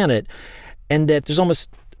the planet, and that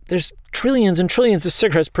there's trillions and trillions of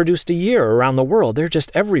cigarettes produced a year around the world. They're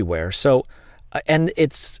just everywhere. So, and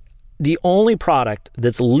it's the only product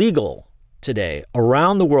that's legal today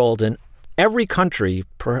around the world in every country,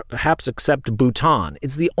 perhaps except Bhutan.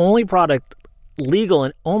 It's the only product legal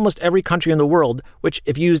in almost every country in the world, which,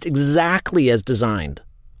 if used exactly as designed,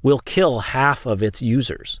 will kill half of its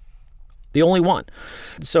users. The only one.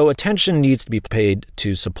 So attention needs to be paid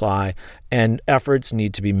to supply, and efforts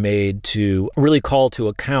need to be made to really call to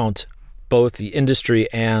account both the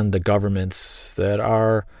industry and the governments that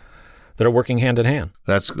are working hand in hand.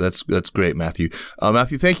 That's great, Matthew.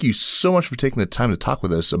 Matthew, thank you so much for taking the time to talk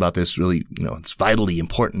with us about this really, it's vitally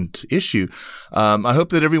important issue. I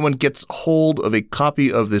hope that everyone gets hold of a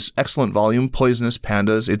copy of this excellent volume, Poisonous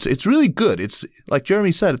Pandas. It's really good. It's like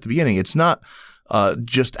Jeremy said at the beginning, it's not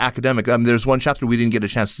just academic. There's one chapter we didn't get a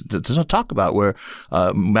chance to talk about where,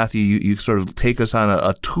 Matthew, you sort of take us on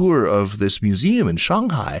a tour of this museum in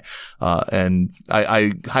Shanghai. And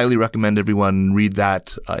I highly recommend everyone read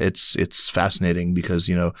that. It's fascinating because,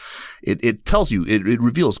 it tells you, it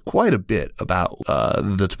reveals quite a bit about,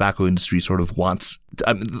 the tobacco industry sort of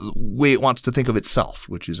the way it wants to think of itself,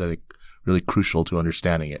 which is, I think, really crucial to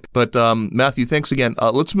understanding it. But Matthew, thanks again.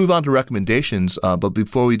 Let's move on to recommendations. But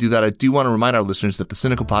before we do that, I do want to remind our listeners that the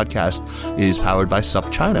Cynical Podcast is powered by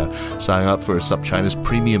SupChina. Sign up for SupChina's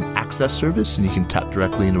premium access service, and you can tap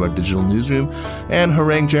directly into our digital newsroom and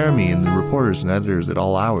harangue Jeremy and the reporters and editors at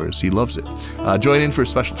all hours. He loves it. Join in for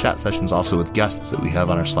special chat sessions also with guests that we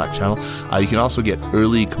have on our Slack channel. You can also get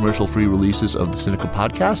early commercial-free releases of the Cynical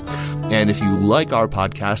Podcast. And if you like our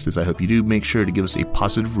podcast, as I hope you do, make sure to give us a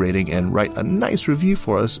positive rating and write a nice review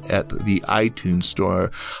for us at the iTunes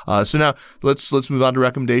store. So now let's move on to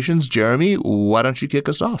recommendations. Jeremy, why don't you kick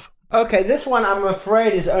us off? Okay, this one I'm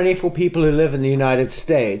afraid is only for people who live in the United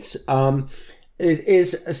States. It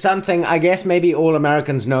is something, I guess maybe all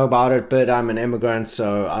Americans know about it, but I'm an immigrant,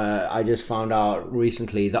 so I just found out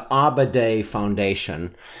recently. The Arbor Day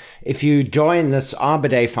Foundation. If you join this Arbor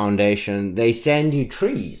Day Foundation, they send you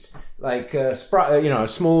trees. Like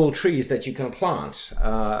small trees that you can plant,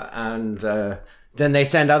 and then they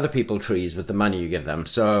send other people trees with the money you give them.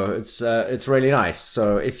 So it's really nice.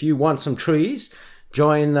 So if you want some trees,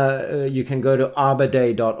 join you can go to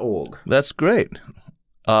arborday.org. That's great.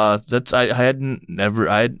 I'm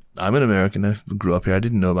an American. I grew up here. I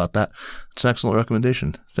didn't know about that. It's an excellent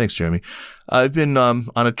recommendation. Thanks, Jeremy. I've been on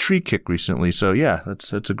a tree kick recently, so yeah,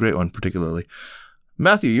 that's a great one, particularly.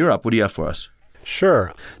 Matthew, you're up. What do you have for us?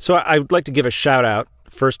 Sure. So I would like to give a shout out,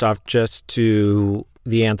 first off, just to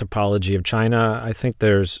the Anthropology of China. I think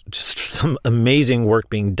there's just some amazing work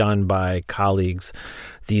being done by colleagues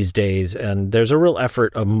these days. And there's a real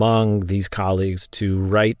effort among these colleagues to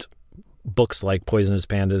write books like Poisonous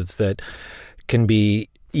Pandas that can be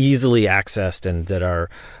easily accessed and that are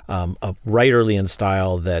writerly in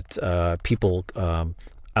style that people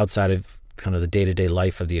outside of kind of the day-to-day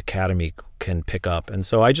life of the academy can pick up. And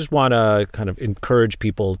so I just want to kind of encourage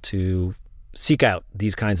people to seek out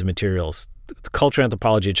these kinds of materials. The cultural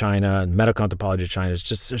anthropology of China and medical anthropology of China is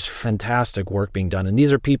just, there's fantastic work being done. And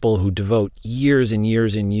these are people who devote years and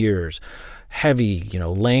years and years, heavy,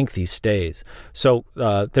 lengthy stays. So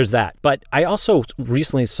there's that. But I also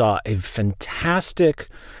recently saw a fantastic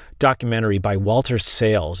documentary by Walter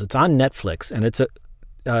Sales. It's on Netflix, and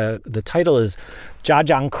the title is Jia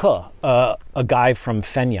Jiangke, a guy from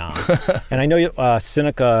Fenyang. And I know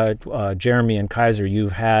Sinica, Jeremy, and Kaiser,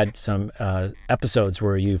 you've had some episodes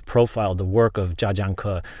where you've profiled the work of Jia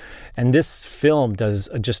Jiangke. And this film does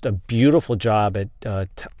just a beautiful job at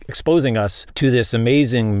exposing us to this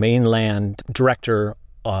amazing mainland director,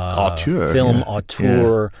 auteur,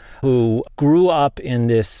 who grew up in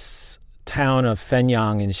this town of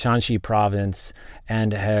Fenyang in Shanxi province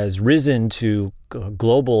and has risen to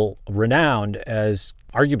global renown as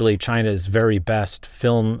arguably China's very best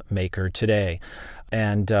filmmaker today.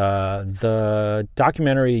 And the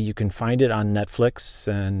documentary, you can find it on Netflix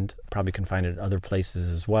and probably can find it other places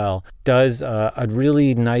as well, does a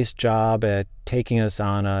really nice job at taking us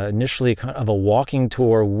on initially kind of a walking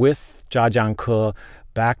tour with Jia Jiangke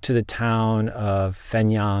back to the town of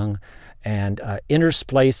Fenyang, and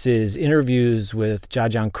intersplices interviews with Jia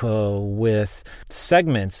Jiangke with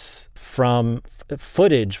segments from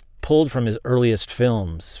footage pulled from his earliest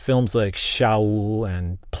films like Xiao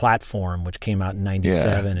and Platform, which came out in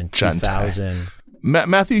 97 and 2000.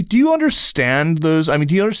 Matthew, do you understand those? I mean,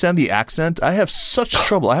 do you understand the accent? I have such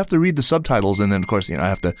trouble. I have to read the subtitles, and then, of course, I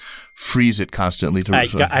have to freeze it constantly. I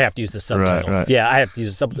have to use the subtitles. Right. Yeah, I have to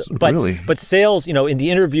use the subtitles. But Sales, in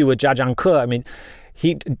the interview with Jia Jiangke, I mean,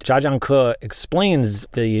 Jia Jiangke explains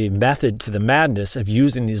the method to the madness of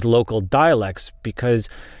using these local dialects because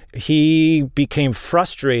he became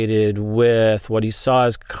frustrated with what he saw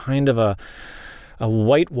as kind of a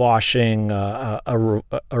whitewashing,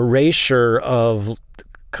 erasure of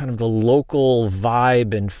kind of the local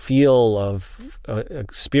vibe and feel of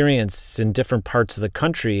experience in different parts of the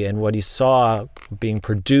country, and what he saw being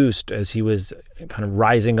produced as he was kind of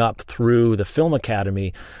rising up through the film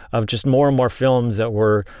academy of just more and more films that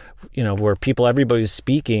were, where everybody was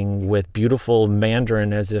speaking with beautiful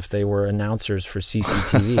Mandarin as if they were announcers for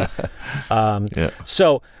CCTV.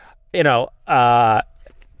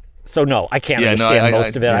 So no, I can't understand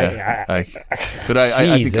most of it. I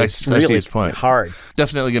think I see his point. Hard.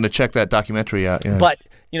 Definitely going to check that documentary out. Yeah. But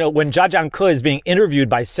when Jia Jiangke is being interviewed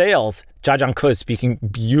by Sales, Jia Jiangke is speaking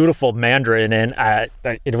beautiful Mandarin, and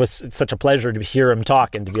it was such a pleasure to hear him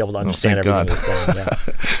talk and to be able to understand everything he was saying.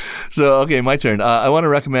 Yeah. So, okay, my turn. I want to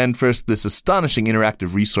recommend first this astonishing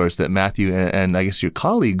interactive resource that Matthew and I guess your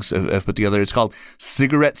colleagues have put together. It's called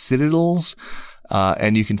Cigarette Citadels.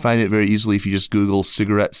 And you can find it very easily if you just Google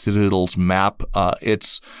Cigarette Citadels map.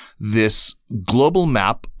 It's this global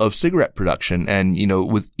map of cigarette production. And,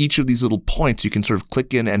 with each of these little points, you can sort of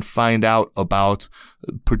click in and find out about,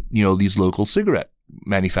 these local cigarette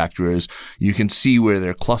manufacturers. You can see where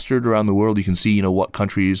they're clustered around the world. You can see, what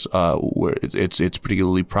countries, where it's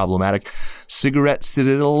particularly problematic. Cigarette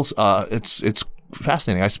Citadels, it's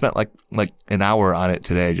fascinating. I spent like an hour on it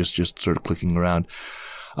today, just sort of clicking around.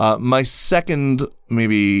 My second,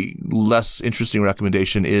 maybe less interesting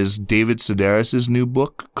recommendation is David Sedaris' new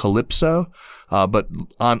book, Calypso, but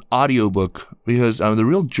on audiobook, because the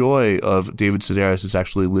real joy of David Sedaris is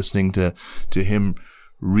actually listening to him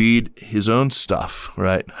read his own stuff,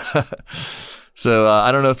 right? So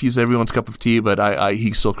I don't know if he's everyone's cup of tea, but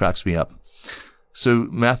he still cracks me up. So,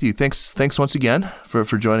 Matthew, thanks once again for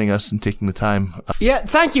joining us and taking the time. Yeah,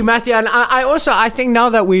 thank you, Matthew. And I think now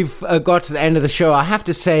that we've got to the end of the show, I have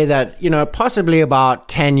to say that, possibly about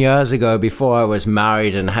 10 years ago, before I was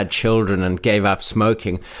married and had children and gave up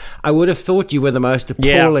smoking, I would have thought you were the most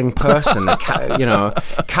appalling person,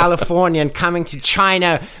 Californian coming to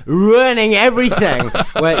China, ruining everything.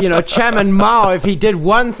 Where, Chairman Mao, if he did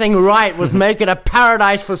one thing right, was make it a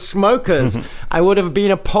paradise for smokers. I would have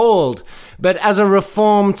been appalled. But as a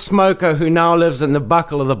reformed smoker who now lives in the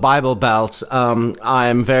buckle of the Bible Belt, I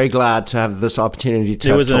am very glad to have this opportunity to talk to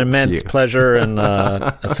you. It was an immense pleasure and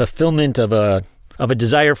a fulfillment of a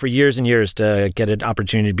desire for years and years to get an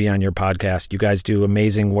opportunity to be on your podcast. You guys do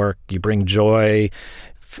amazing work. You bring joy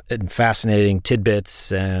and fascinating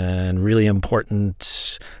tidbits and really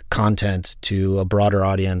important content to a broader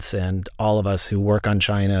audience. And all of us who work on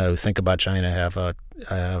China, who think about China, have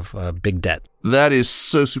a big debt. That is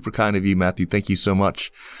so super kind of you, Matthew. Thank you so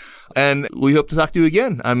much. And we hope to talk to you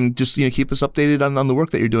again. I'm just, keep us updated on the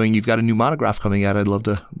work that you're doing. You've got a new monograph coming out. I'd love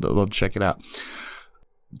to check it out.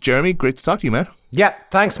 Jeremy, great to talk to you, man. Yeah,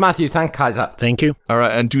 thanks, Matthew. Thanks, Kaiser. Thank you. All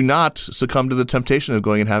right, and do not succumb to the temptation of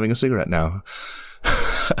going and having a cigarette now.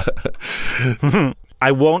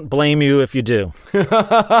 I won't blame you if you do. The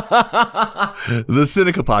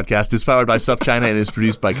Sinica podcast is powered by SupChina and is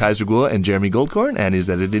produced by Kaiser Kuo and Jeremy Goldkorn and is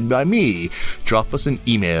edited by me. Drop us an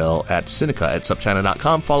email at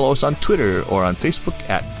sinica@supchina.com. Follow us on Twitter or on Facebook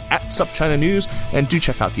at SupChina News, and do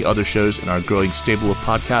check out the other shows in our growing stable of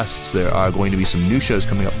podcasts. There are going to be some new shows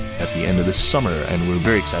coming up at the end of this summer, and we're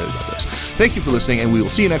very excited about this. Thank you for listening, and we will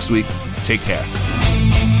see you next week. Take care.